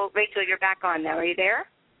 Rachel, you're back on now. Are you there?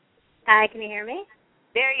 Hi, can you hear me?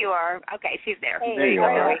 There you are. Okay, she's there. Hey, there you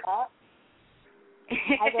are.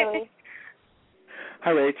 Hi, Billy.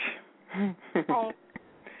 Hi, Rach. Hi.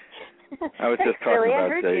 I was just talking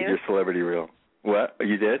about your celebrity reel. What?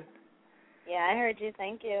 You did? Yeah, I heard you.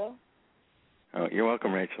 Thank you. Oh, you're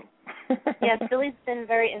welcome, Rachel. Yes, Billy's been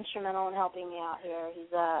very instrumental in helping me out here.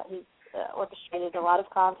 He's orchestrated a lot of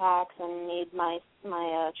contacts and made my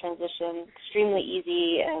transition extremely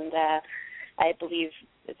easy, and I believe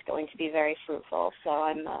it's going to be very fruitful. So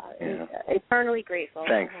I'm eternally grateful.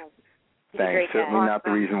 Thanks. Thanks. Certainly not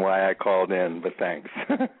the reason why I called in, but thanks.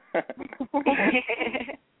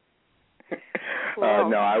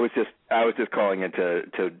 No, I was just calling it to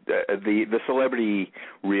the celebrity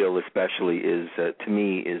reel especially is to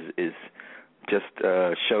me is just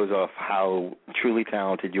shows off how truly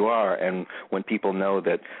talented you are, and when people know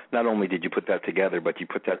that not only did you put that together, but you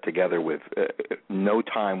put that together with no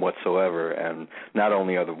time whatsoever, and not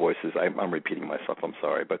only are the voices I'm repeating myself, I'm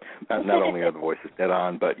sorry, but not only are the voices dead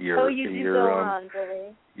on, but your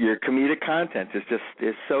comedic content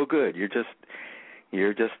is so good. You're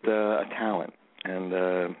just a talent,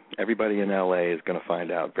 and everybody in LA is going to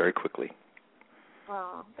find out very quickly.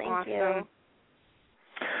 Oh, thank you.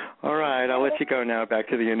 All right, I'll let you go now. Back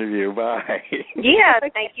to the interview. Bye. Yeah,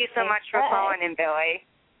 thank you so much for calling in, Billy.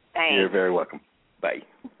 Thanks. You're very welcome. Bye.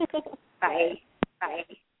 Bye. Bye.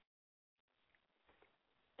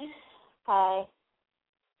 Hi.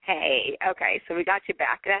 Hey, okay, so we got you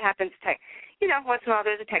back. That happens, once in a while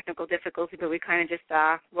there's a technical difficulty, but we kind of just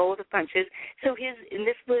roll with the punches. So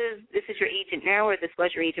this is your agent now, or this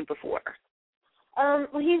was your agent before?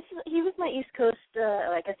 Well, he was my East Coast.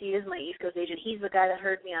 I guess he is my East Coast agent. He's the guy that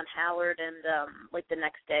heard me on Howard, and the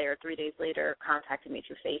next day or 3 days later, contacted me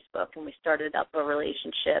through Facebook, and we started up a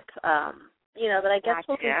relationship. That I guess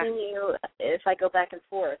will continue if I go back and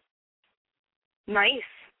forth. Nice,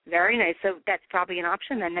 very nice. So that's probably an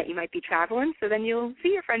option then, that you might be traveling. So then you'll see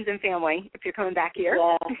your friends and family if you're coming back here.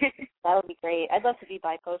 Yeah, that would be great. I'd love to be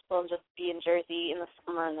bi-coastal and just be in Jersey in the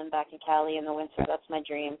summer and then back in Cali in the winter. That's my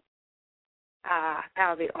dream. That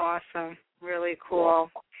would be awesome. Really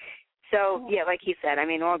cool. So, yeah, like he said,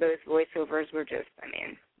 all those voiceovers were just,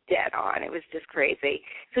 dead on. It was just crazy.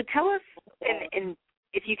 So tell us, and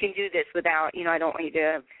if you can do this without, I don't want you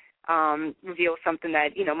to reveal something that,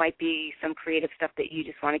 might be some creative stuff that you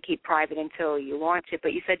just want to keep private until you launch it,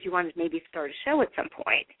 but you said you wanted to maybe start a show at some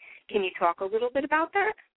point. Can you talk a little bit about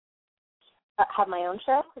that? Have my own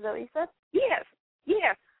show? Is that what you said? Yes.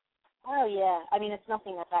 Yeah. Oh, yeah. It's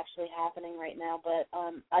nothing that's actually happening right now, but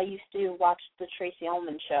I used to watch the Tracy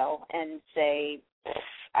Ullman show and say,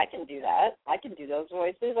 I can do that. I can do those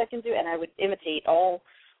voices. And I would imitate all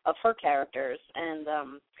of her characters. And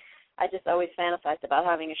I just always fantasized about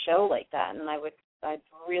having a show like that, and I'd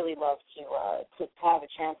really love to have a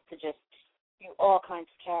chance to just do all kinds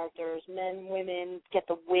of characters, men, women, get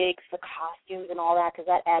the wigs, the costumes, and all that, because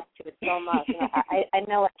that adds to it so much. And I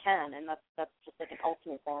know I can, and that's just like an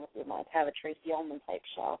ultimate fantasy of mine, to have a Tracy Ullman type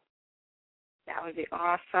show. That would be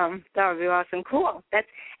awesome. Cool. That's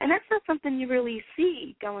not something you really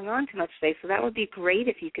see going on too much today, so that would be great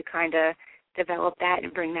if you could kind of develop that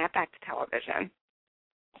and bring that back to television.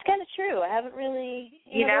 It's kind of true. I haven't really...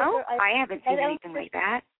 I haven't seen anything like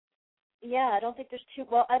that. Yeah, I don't think there's you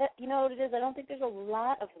know what it is? I don't think there's a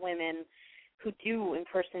lot of women who do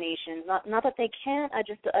impersonations. Not that they can't. I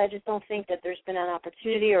just don't think that there's been an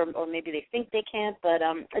opportunity, or maybe they think they can't. But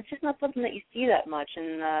it's just not something that you see that much.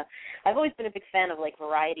 And I've always been a big fan of like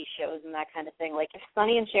variety shows and that kind of thing. Like if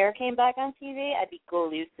Sonny and Cher came back on TV, I'd be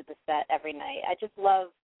glued to the set every night. I just love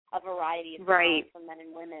a variety of talent for men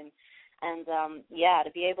and women. And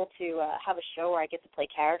to be able to have a show where I get to play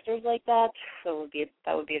characters like that, that would be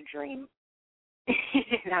a dream.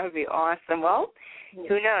 That would be awesome. Well,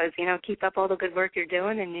 who knows? Keep up all the good work you're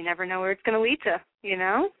doing, and you never know where it's going to lead to.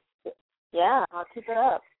 Yeah, I'll keep it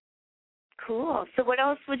up. Cool. So, what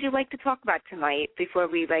else would you like to talk about tonight before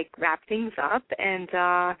we wrap things up? And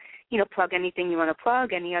plug anything you want to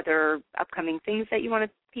plug. Any other upcoming things that you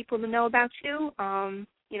want people to know about you?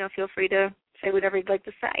 Feel free to say whatever you'd like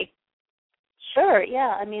to say. Sure,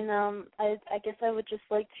 yeah. I mean, I guess I would just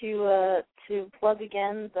like to plug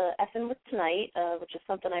again the Effin' with Tonight, which is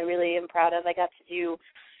something I really am proud of. I got to do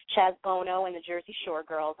Chaz Bono and the Jersey Shore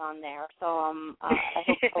Girls on there, so I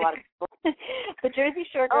hope a lot of people. The Jersey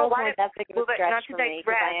Shore Girls weren't that big of a stretch for me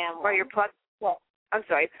because I am. While you're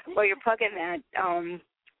while you're plugging that,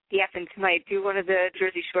 the Effin' Tonight, do one of the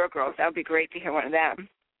Jersey Shore Girls. That would be great to hear one of them.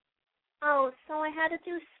 Oh, so I had to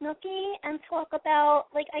do Snooki and talk about,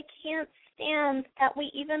 I can't stand that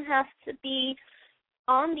we even have to be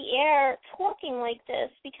on the air talking like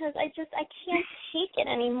this because I can't take it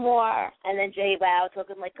anymore. And then Jay Wow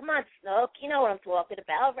talking come on, Snook, you know what I'm talking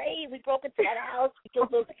about, right? We broke into that house, we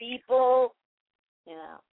killed those people,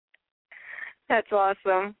 That's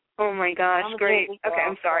awesome. Oh, my gosh, great. Okay,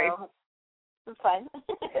 I'm sorry. So it's fine.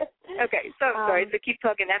 Okay, so I'm sorry. So keep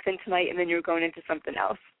plugging Effin' Tonight, and then you're going into something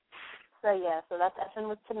else. So that's Effin'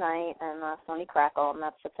 with Tonight and Sony Crackle, and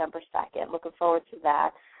that's September 2nd. Looking forward to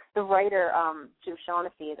that. The writer, Jim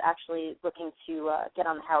Shaughnessy, is actually looking to get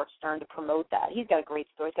on Howard Stern to promote that. He's got a great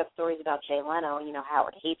story. He's got stories about Jay Leno.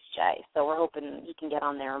 Howard hates Jay, so we're hoping he can get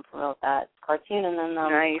on there and promote that cartoon. And then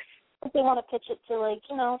nice. If they want to pitch it to,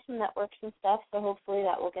 some networks and stuff, so hopefully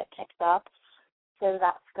that will get picked up. So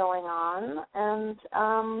that's going on. And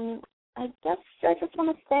I guess I just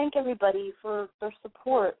want to thank everybody for their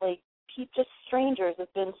support. Keep just strangers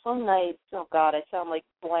have been so nice. Oh, God, I sound like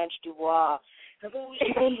Blanche Dubois. I've always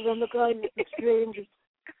depended on the kindness of strangers.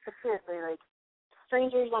 But seriously,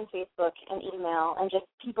 strangers on Facebook and email and just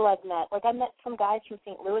people I've met. I met some guys from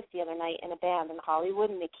St. Louis the other night in a band in Hollywood,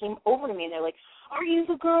 and they came over to me, and they're like, are you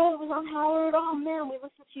the girl that was on Howard? Oh, man, we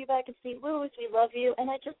listened to you back in St. Louis. We love you. And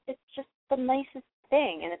it's just the nicest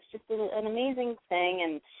thing, and it's just an amazing thing,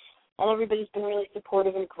 and everybody's been really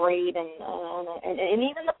supportive and great, and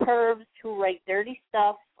even the pervs who write dirty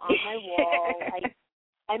stuff on my wall,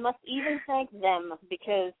 I must even thank them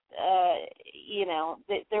because,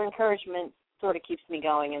 their encouragement sort of keeps me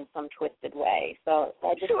going in some twisted way. So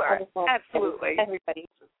I just want absolutely. Everybody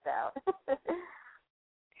out.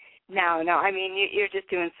 No, I mean, you're just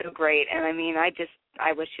doing so great, and I mean,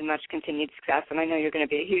 I wish you much continued success, and I know you're going to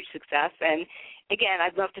be a huge success, and again,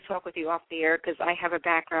 I'd love to talk with you off the air because I have a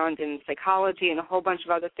background in psychology and a whole bunch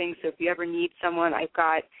of other things, so if you ever need someone, I've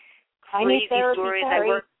got crazy stories. I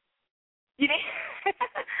work.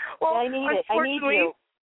 Well, I need it. I need you.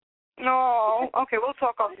 No, okay, we'll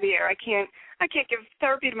talk off the air. I can't give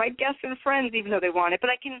therapy to my guests and friends, even though they want it. But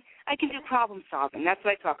I can do problem solving. That's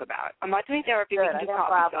what I talk about. I'm not doing therapy. Good. We can do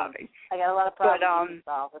problem solving. I got a lot of problems to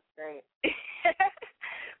solve. That's great.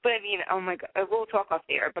 But I mean, oh my God, we'll talk off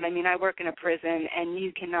the air. But I mean, I work in a prison, and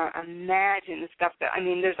you cannot imagine the stuff that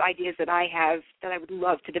there's ideas that I have that I would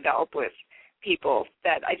love to develop with people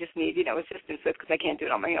that I just need assistance with because I can't do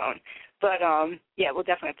it on my own. But we'll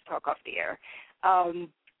definitely have to talk off the air.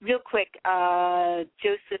 Real quick,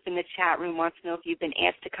 Joseph in the chat room wants to know if you've been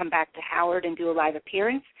asked to come back to Howard and do a live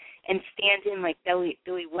appearance and stand in like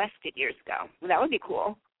Billy West did years ago. Well, that would be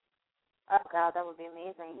cool. Oh, God, that would be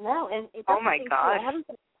amazing. No, and oh, my God. I haven't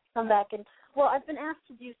come back. And, well, I've been asked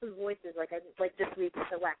to do some voices, like this week with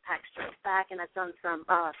the Whack Pack Strikes Back, and I've done some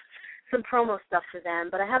promo stuff for them,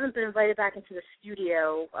 but I haven't been invited back into the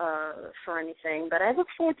studio for anything. But I look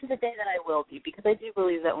forward to the day that I will be, because I do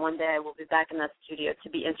believe that one day I will be back in that studio to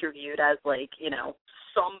be interviewed as,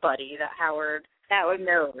 somebody that Howard would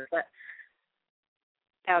know. But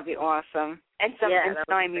that would be awesome. And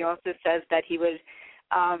sometime he also says that he would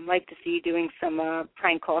like to see you doing some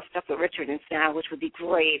prank call stuff with Richard and Sal, which would be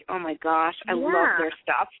great. Oh, my gosh. I love their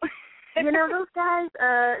stuff. Those guys,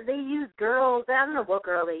 they use girls. I don't know what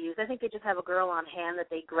girl they use. I think they just have a girl on hand that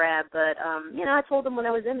they grab. But, I told them when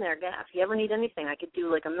I was in there, if you ever need anything, I could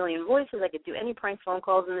do, a million voices. I could do any prank phone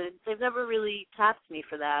calls. And they've never really tapped me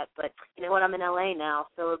for that. But you know what? I'm in L.A. now,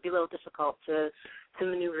 so it would be a little difficult to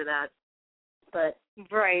maneuver that. But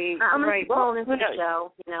right, I'm going to right. keep calling into Who the knows?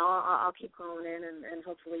 show. You know, I'll keep calling in and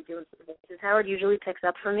hopefully doing some voices. Howard usually picks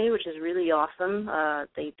up for me, which is really awesome.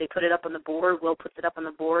 They put it up on the board. Will puts it up on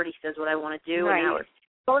the board. He says what I want to do, Right. and Howard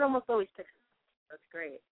phone almost always picks up. That's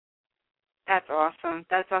great. That's awesome.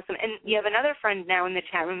 That's awesome. And you have another friend now in the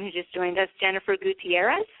chat room who just joined us, Jennifer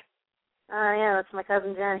Gutierrez. Yeah, that's my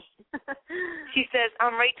cousin Jenny. She says,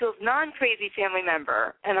 I'm Rachel's non-crazy family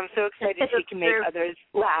member, and I'm so excited she can make others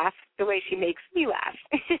laugh the way she makes me laugh.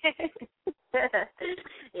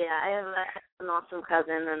 Yeah, I have an awesome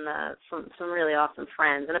cousin and some really awesome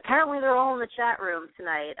friends, and apparently they're all in the chat room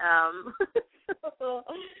tonight.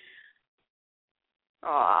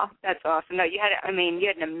 Aw, that's awesome. No, you had an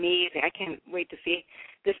amazing, I can't wait to see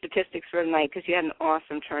the statistics for tonight because you had an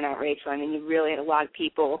awesome turnout, Rachel. I mean, you really had a lot of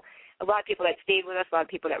people that stayed with us, a lot of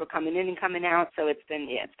people that were coming in and coming out, so it's been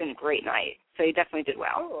a great night. So you definitely did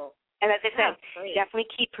well. Cool. And as I said, definitely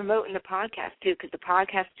keep promoting the podcast, too, because the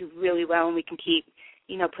podcasts do really well, and we can keep,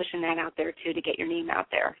 pushing that out there, too, to get your name out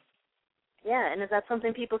there. Yeah, and is that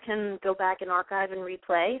something people can go back and archive and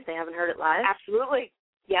replay if they haven't heard it live? Absolutely.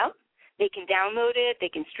 Yep. They can download it. They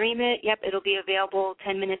can stream it. Yep, it'll be available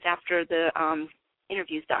 10 minutes after the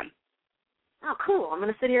interview's done. Oh, cool. I'm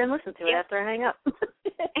going to sit here and listen to it after I hang up.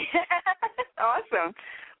 Awesome.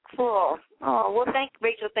 Cool. Oh, well,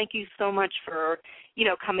 Rachel, thank you so much for,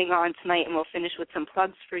 coming on tonight, and we'll finish with some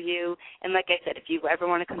plugs for you. And like I said, if you ever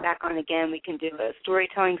want to come back on again, we can do a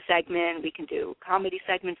storytelling segment. We can do a comedy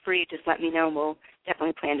segment for you. Just let me know, and we'll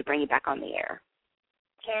definitely plan to bring you back on the air.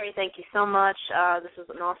 Kerri, thank you so much. This was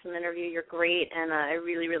an awesome interview. You're great, and I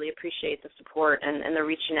really, really appreciate the support and the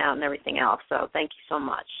reaching out and everything else. So thank you so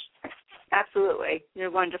much. Absolutely. You're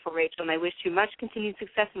wonderful, Rachel, and I wish you much continued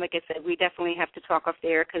success. And like I said, we definitely have to talk off the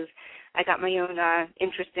air because I got my own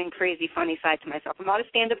interesting, crazy, funny side to myself. I'm not a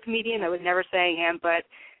stand-up comedian. I would never say I am, but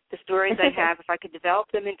the stories I have, if I could develop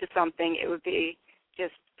them into something, it would be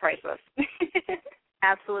just priceless.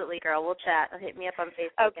 Absolutely, girl. We'll chat. Hit me up on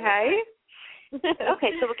Facebook. Okay.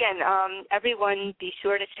 Okay, so again, everyone be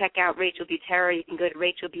sure to check out Rachel Butera. You can go to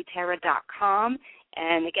rachelbutera.com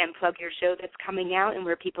and, again, plug your show that's coming out and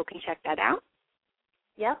where people can check that out.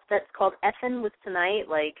 Yep, that's called Effin' with Tonight,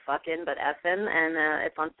 like fucking, but Effin', and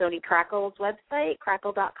it's on Sony Crackle's website,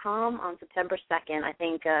 crackle.com, on September 2nd. I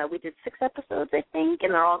think we did 6 episodes, and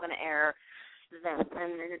they're all going to air then.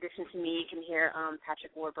 And in addition to me, you can hear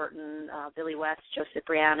Patrick Warburton, Billy West, Joe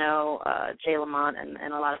Cipriano, Jay Lamont,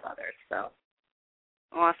 and a lot of others, so.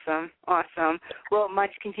 Awesome. Well,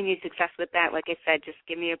 much continued success with that. Like I said, just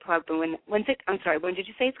give me a plug. But when did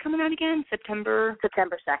you say it's coming out again? September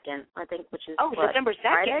 2nd, I think, which is September 2nd.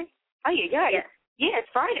 Friday? Oh, yeah. Yeah, it's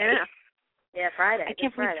Friday. Yeah, Friday. I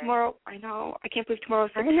can't believe tomorrow. I know. I can't believe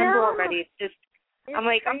tomorrow's September already. It's just, I'm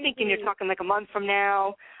thinking you're talking like a month from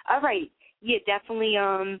now. All right. Yeah, definitely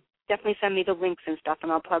send me the links and stuff,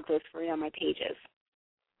 and I'll plug those for you on my pages.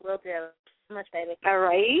 Will do. So much, baby. All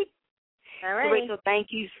right. All right. So, Rachel, thank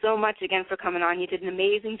you so much again for coming on. You did an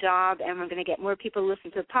amazing job, and we're going to get more people to listen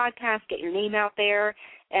to the podcast, get your name out there,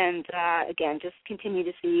 and, again, just continue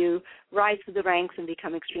to see you rise through the ranks and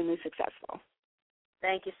become extremely successful.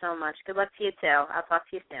 Thank you so much. Good luck to you, too. I'll talk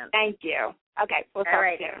to you soon. Thank you. Okay, we'll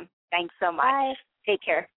talk soon. Thanks so much. Bye. Take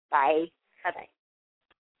care. Bye. Bye-bye.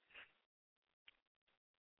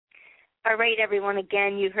 All right, everyone.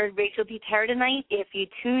 Again, you heard Rachel Butera tonight. If you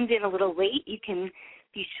tuned in a little late, you can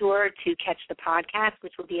be sure to catch the podcast,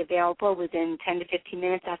 which will be available within 10 to 15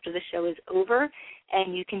 minutes after the show is over.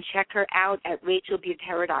 And you can check her out at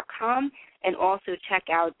rachelbutera.com and also check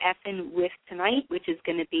out Effin' with Tonight, which is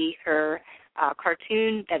going to be her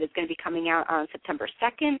cartoon that is going to be coming out on September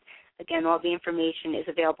 2nd. Again, all the information is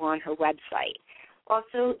available on her website.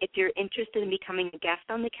 Also, if you're interested in becoming a guest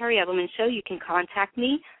on the Kerri Edelman Show, you can contact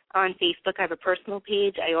me on Facebook. I have a personal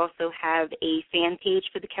page. I also have a fan page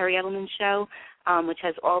for the Kerri Edelman Show, which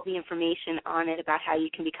has all the information on it about how you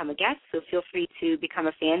can become a guest, so feel free to become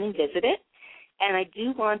a fan and visit it. And I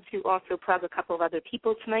do want to also plug a couple of other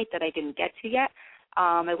people tonight that I didn't get to yet.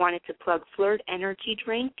 I wanted to plug Flirt Energy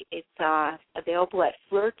Drink. It's available at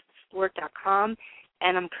flirtsport.com,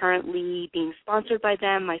 and I'm currently being sponsored by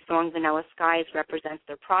them. My song Vanilla Skies represents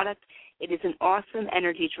their product. It is an awesome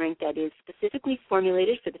energy drink that is specifically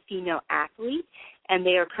formulated for the female athlete, and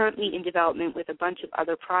they are currently in development with a bunch of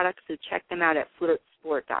other products, so check them out at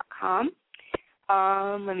flirtsport.com.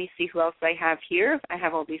 Let me see who else I have here. I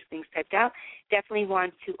have all these things typed out. Definitely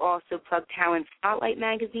want to also plug Talent Spotlight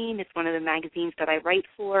magazine. It's one of the magazines that I write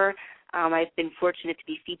for. I've been fortunate to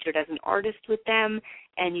be featured as an artist with them,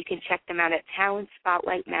 and you can check them out at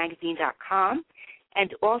talentspotlightmagazine.com.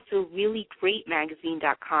 And also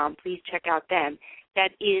reallyGreatMagazine.com. Please check out them.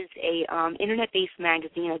 That is a internet-based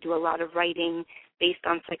magazine. I do a lot of writing based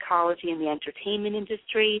on psychology and the entertainment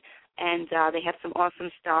industry, and they have some awesome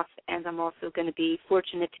stuff, and I'm also going to be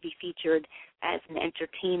fortunate to be featured as an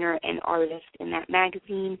entertainer and artist in that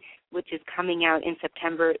magazine, which is coming out in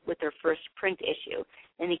September with their first print issue.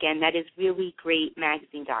 And again, that is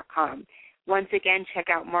reallyGreatMagazine.com. Once again, check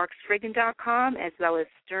out marksfriggin.com as well as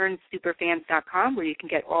sternsuperfans.com, where you can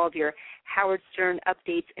get all of your Howard Stern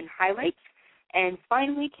updates and highlights. And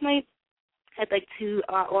finally tonight, I'd like to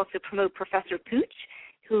also promote Professor Pooch,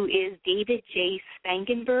 who is David J.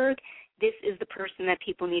 Spangenberg. This is the person that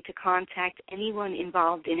people need to contact, anyone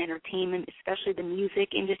involved in entertainment, especially the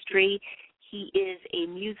music industry. He is a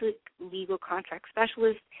music legal contract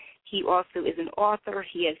specialist. He also is an author.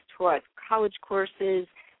 He has taught college courses,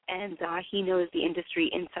 and he knows the industry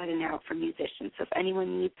inside and out for musicians. So if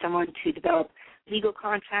anyone needs someone to develop legal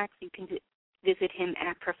contracts, you can visit him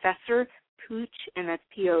at Professor Pooch, and that's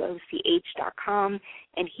POOCH.com,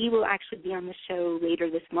 and he will actually be on the show later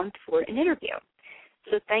this month for an interview.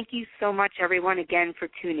 So thank you so much, everyone, again, for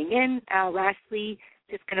tuning in. Lastly,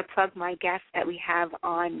 just going to plug my guest that we have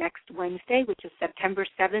on next Wednesday, which is September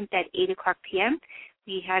 7th at 8 o'clock p.m.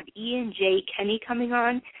 We have Ian J. Kenny coming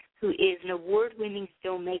on, who is an award-winning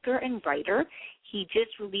filmmaker and writer. He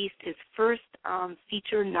just released his first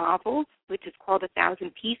feature novel, which is called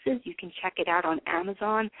 1,000 Pieces. You can check it out on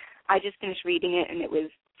Amazon. I just finished reading it, and it was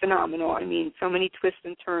phenomenal. I mean, so many twists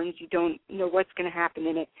and turns. You don't know what's going to happen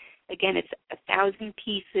in it. Again, it's 1,000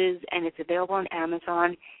 Pieces, and it's available on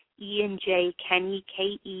Amazon. Ian J. Kenny,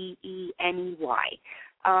 K-E-E-N-E-Y.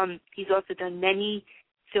 He's also done many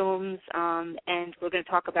films, and we're going to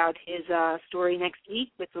talk about his story next week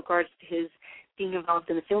with regards to his being involved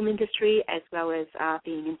in the film industry as well as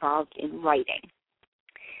being involved in writing.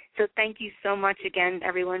 So thank you so much again,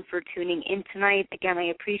 everyone, for tuning in tonight. Again, I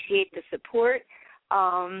appreciate the support.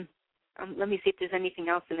 Let me see if there's anything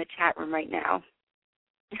else in the chat room right now.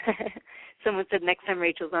 Someone said next time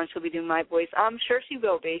Rachel's on, she'll be doing my voice. I'm sure she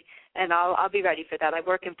will be, and I'll be ready for that. I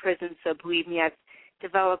work in prison, so believe me, I've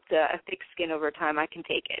developed a thick skin over time. I can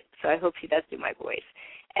take it. So I hope she does do my voice.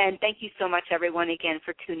 And thank you so much, everyone, again,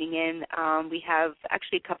 for tuning in. We have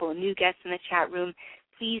actually a couple of new guests in the chat room.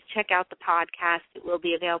 Please check out the podcast. It will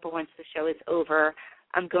be available once the show is over.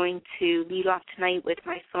 I'm going to lead off tonight with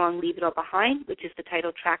my song Leave It All Behind, which is the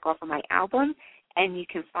title track off of my album, and you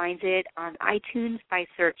can find it on iTunes by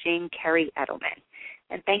searching Kerri Edelman.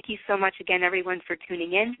 And thank you so much again, everyone, for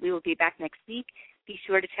tuning in. We will be back next week. Be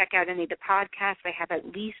sure to check out any of the podcasts. I have at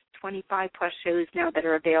least 25-plus shows now that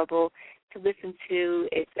are available to listen to.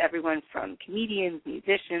 It's everyone from comedians,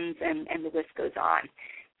 musicians, and the list goes on.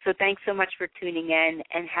 So thanks so much for tuning in,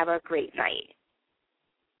 and have a great night.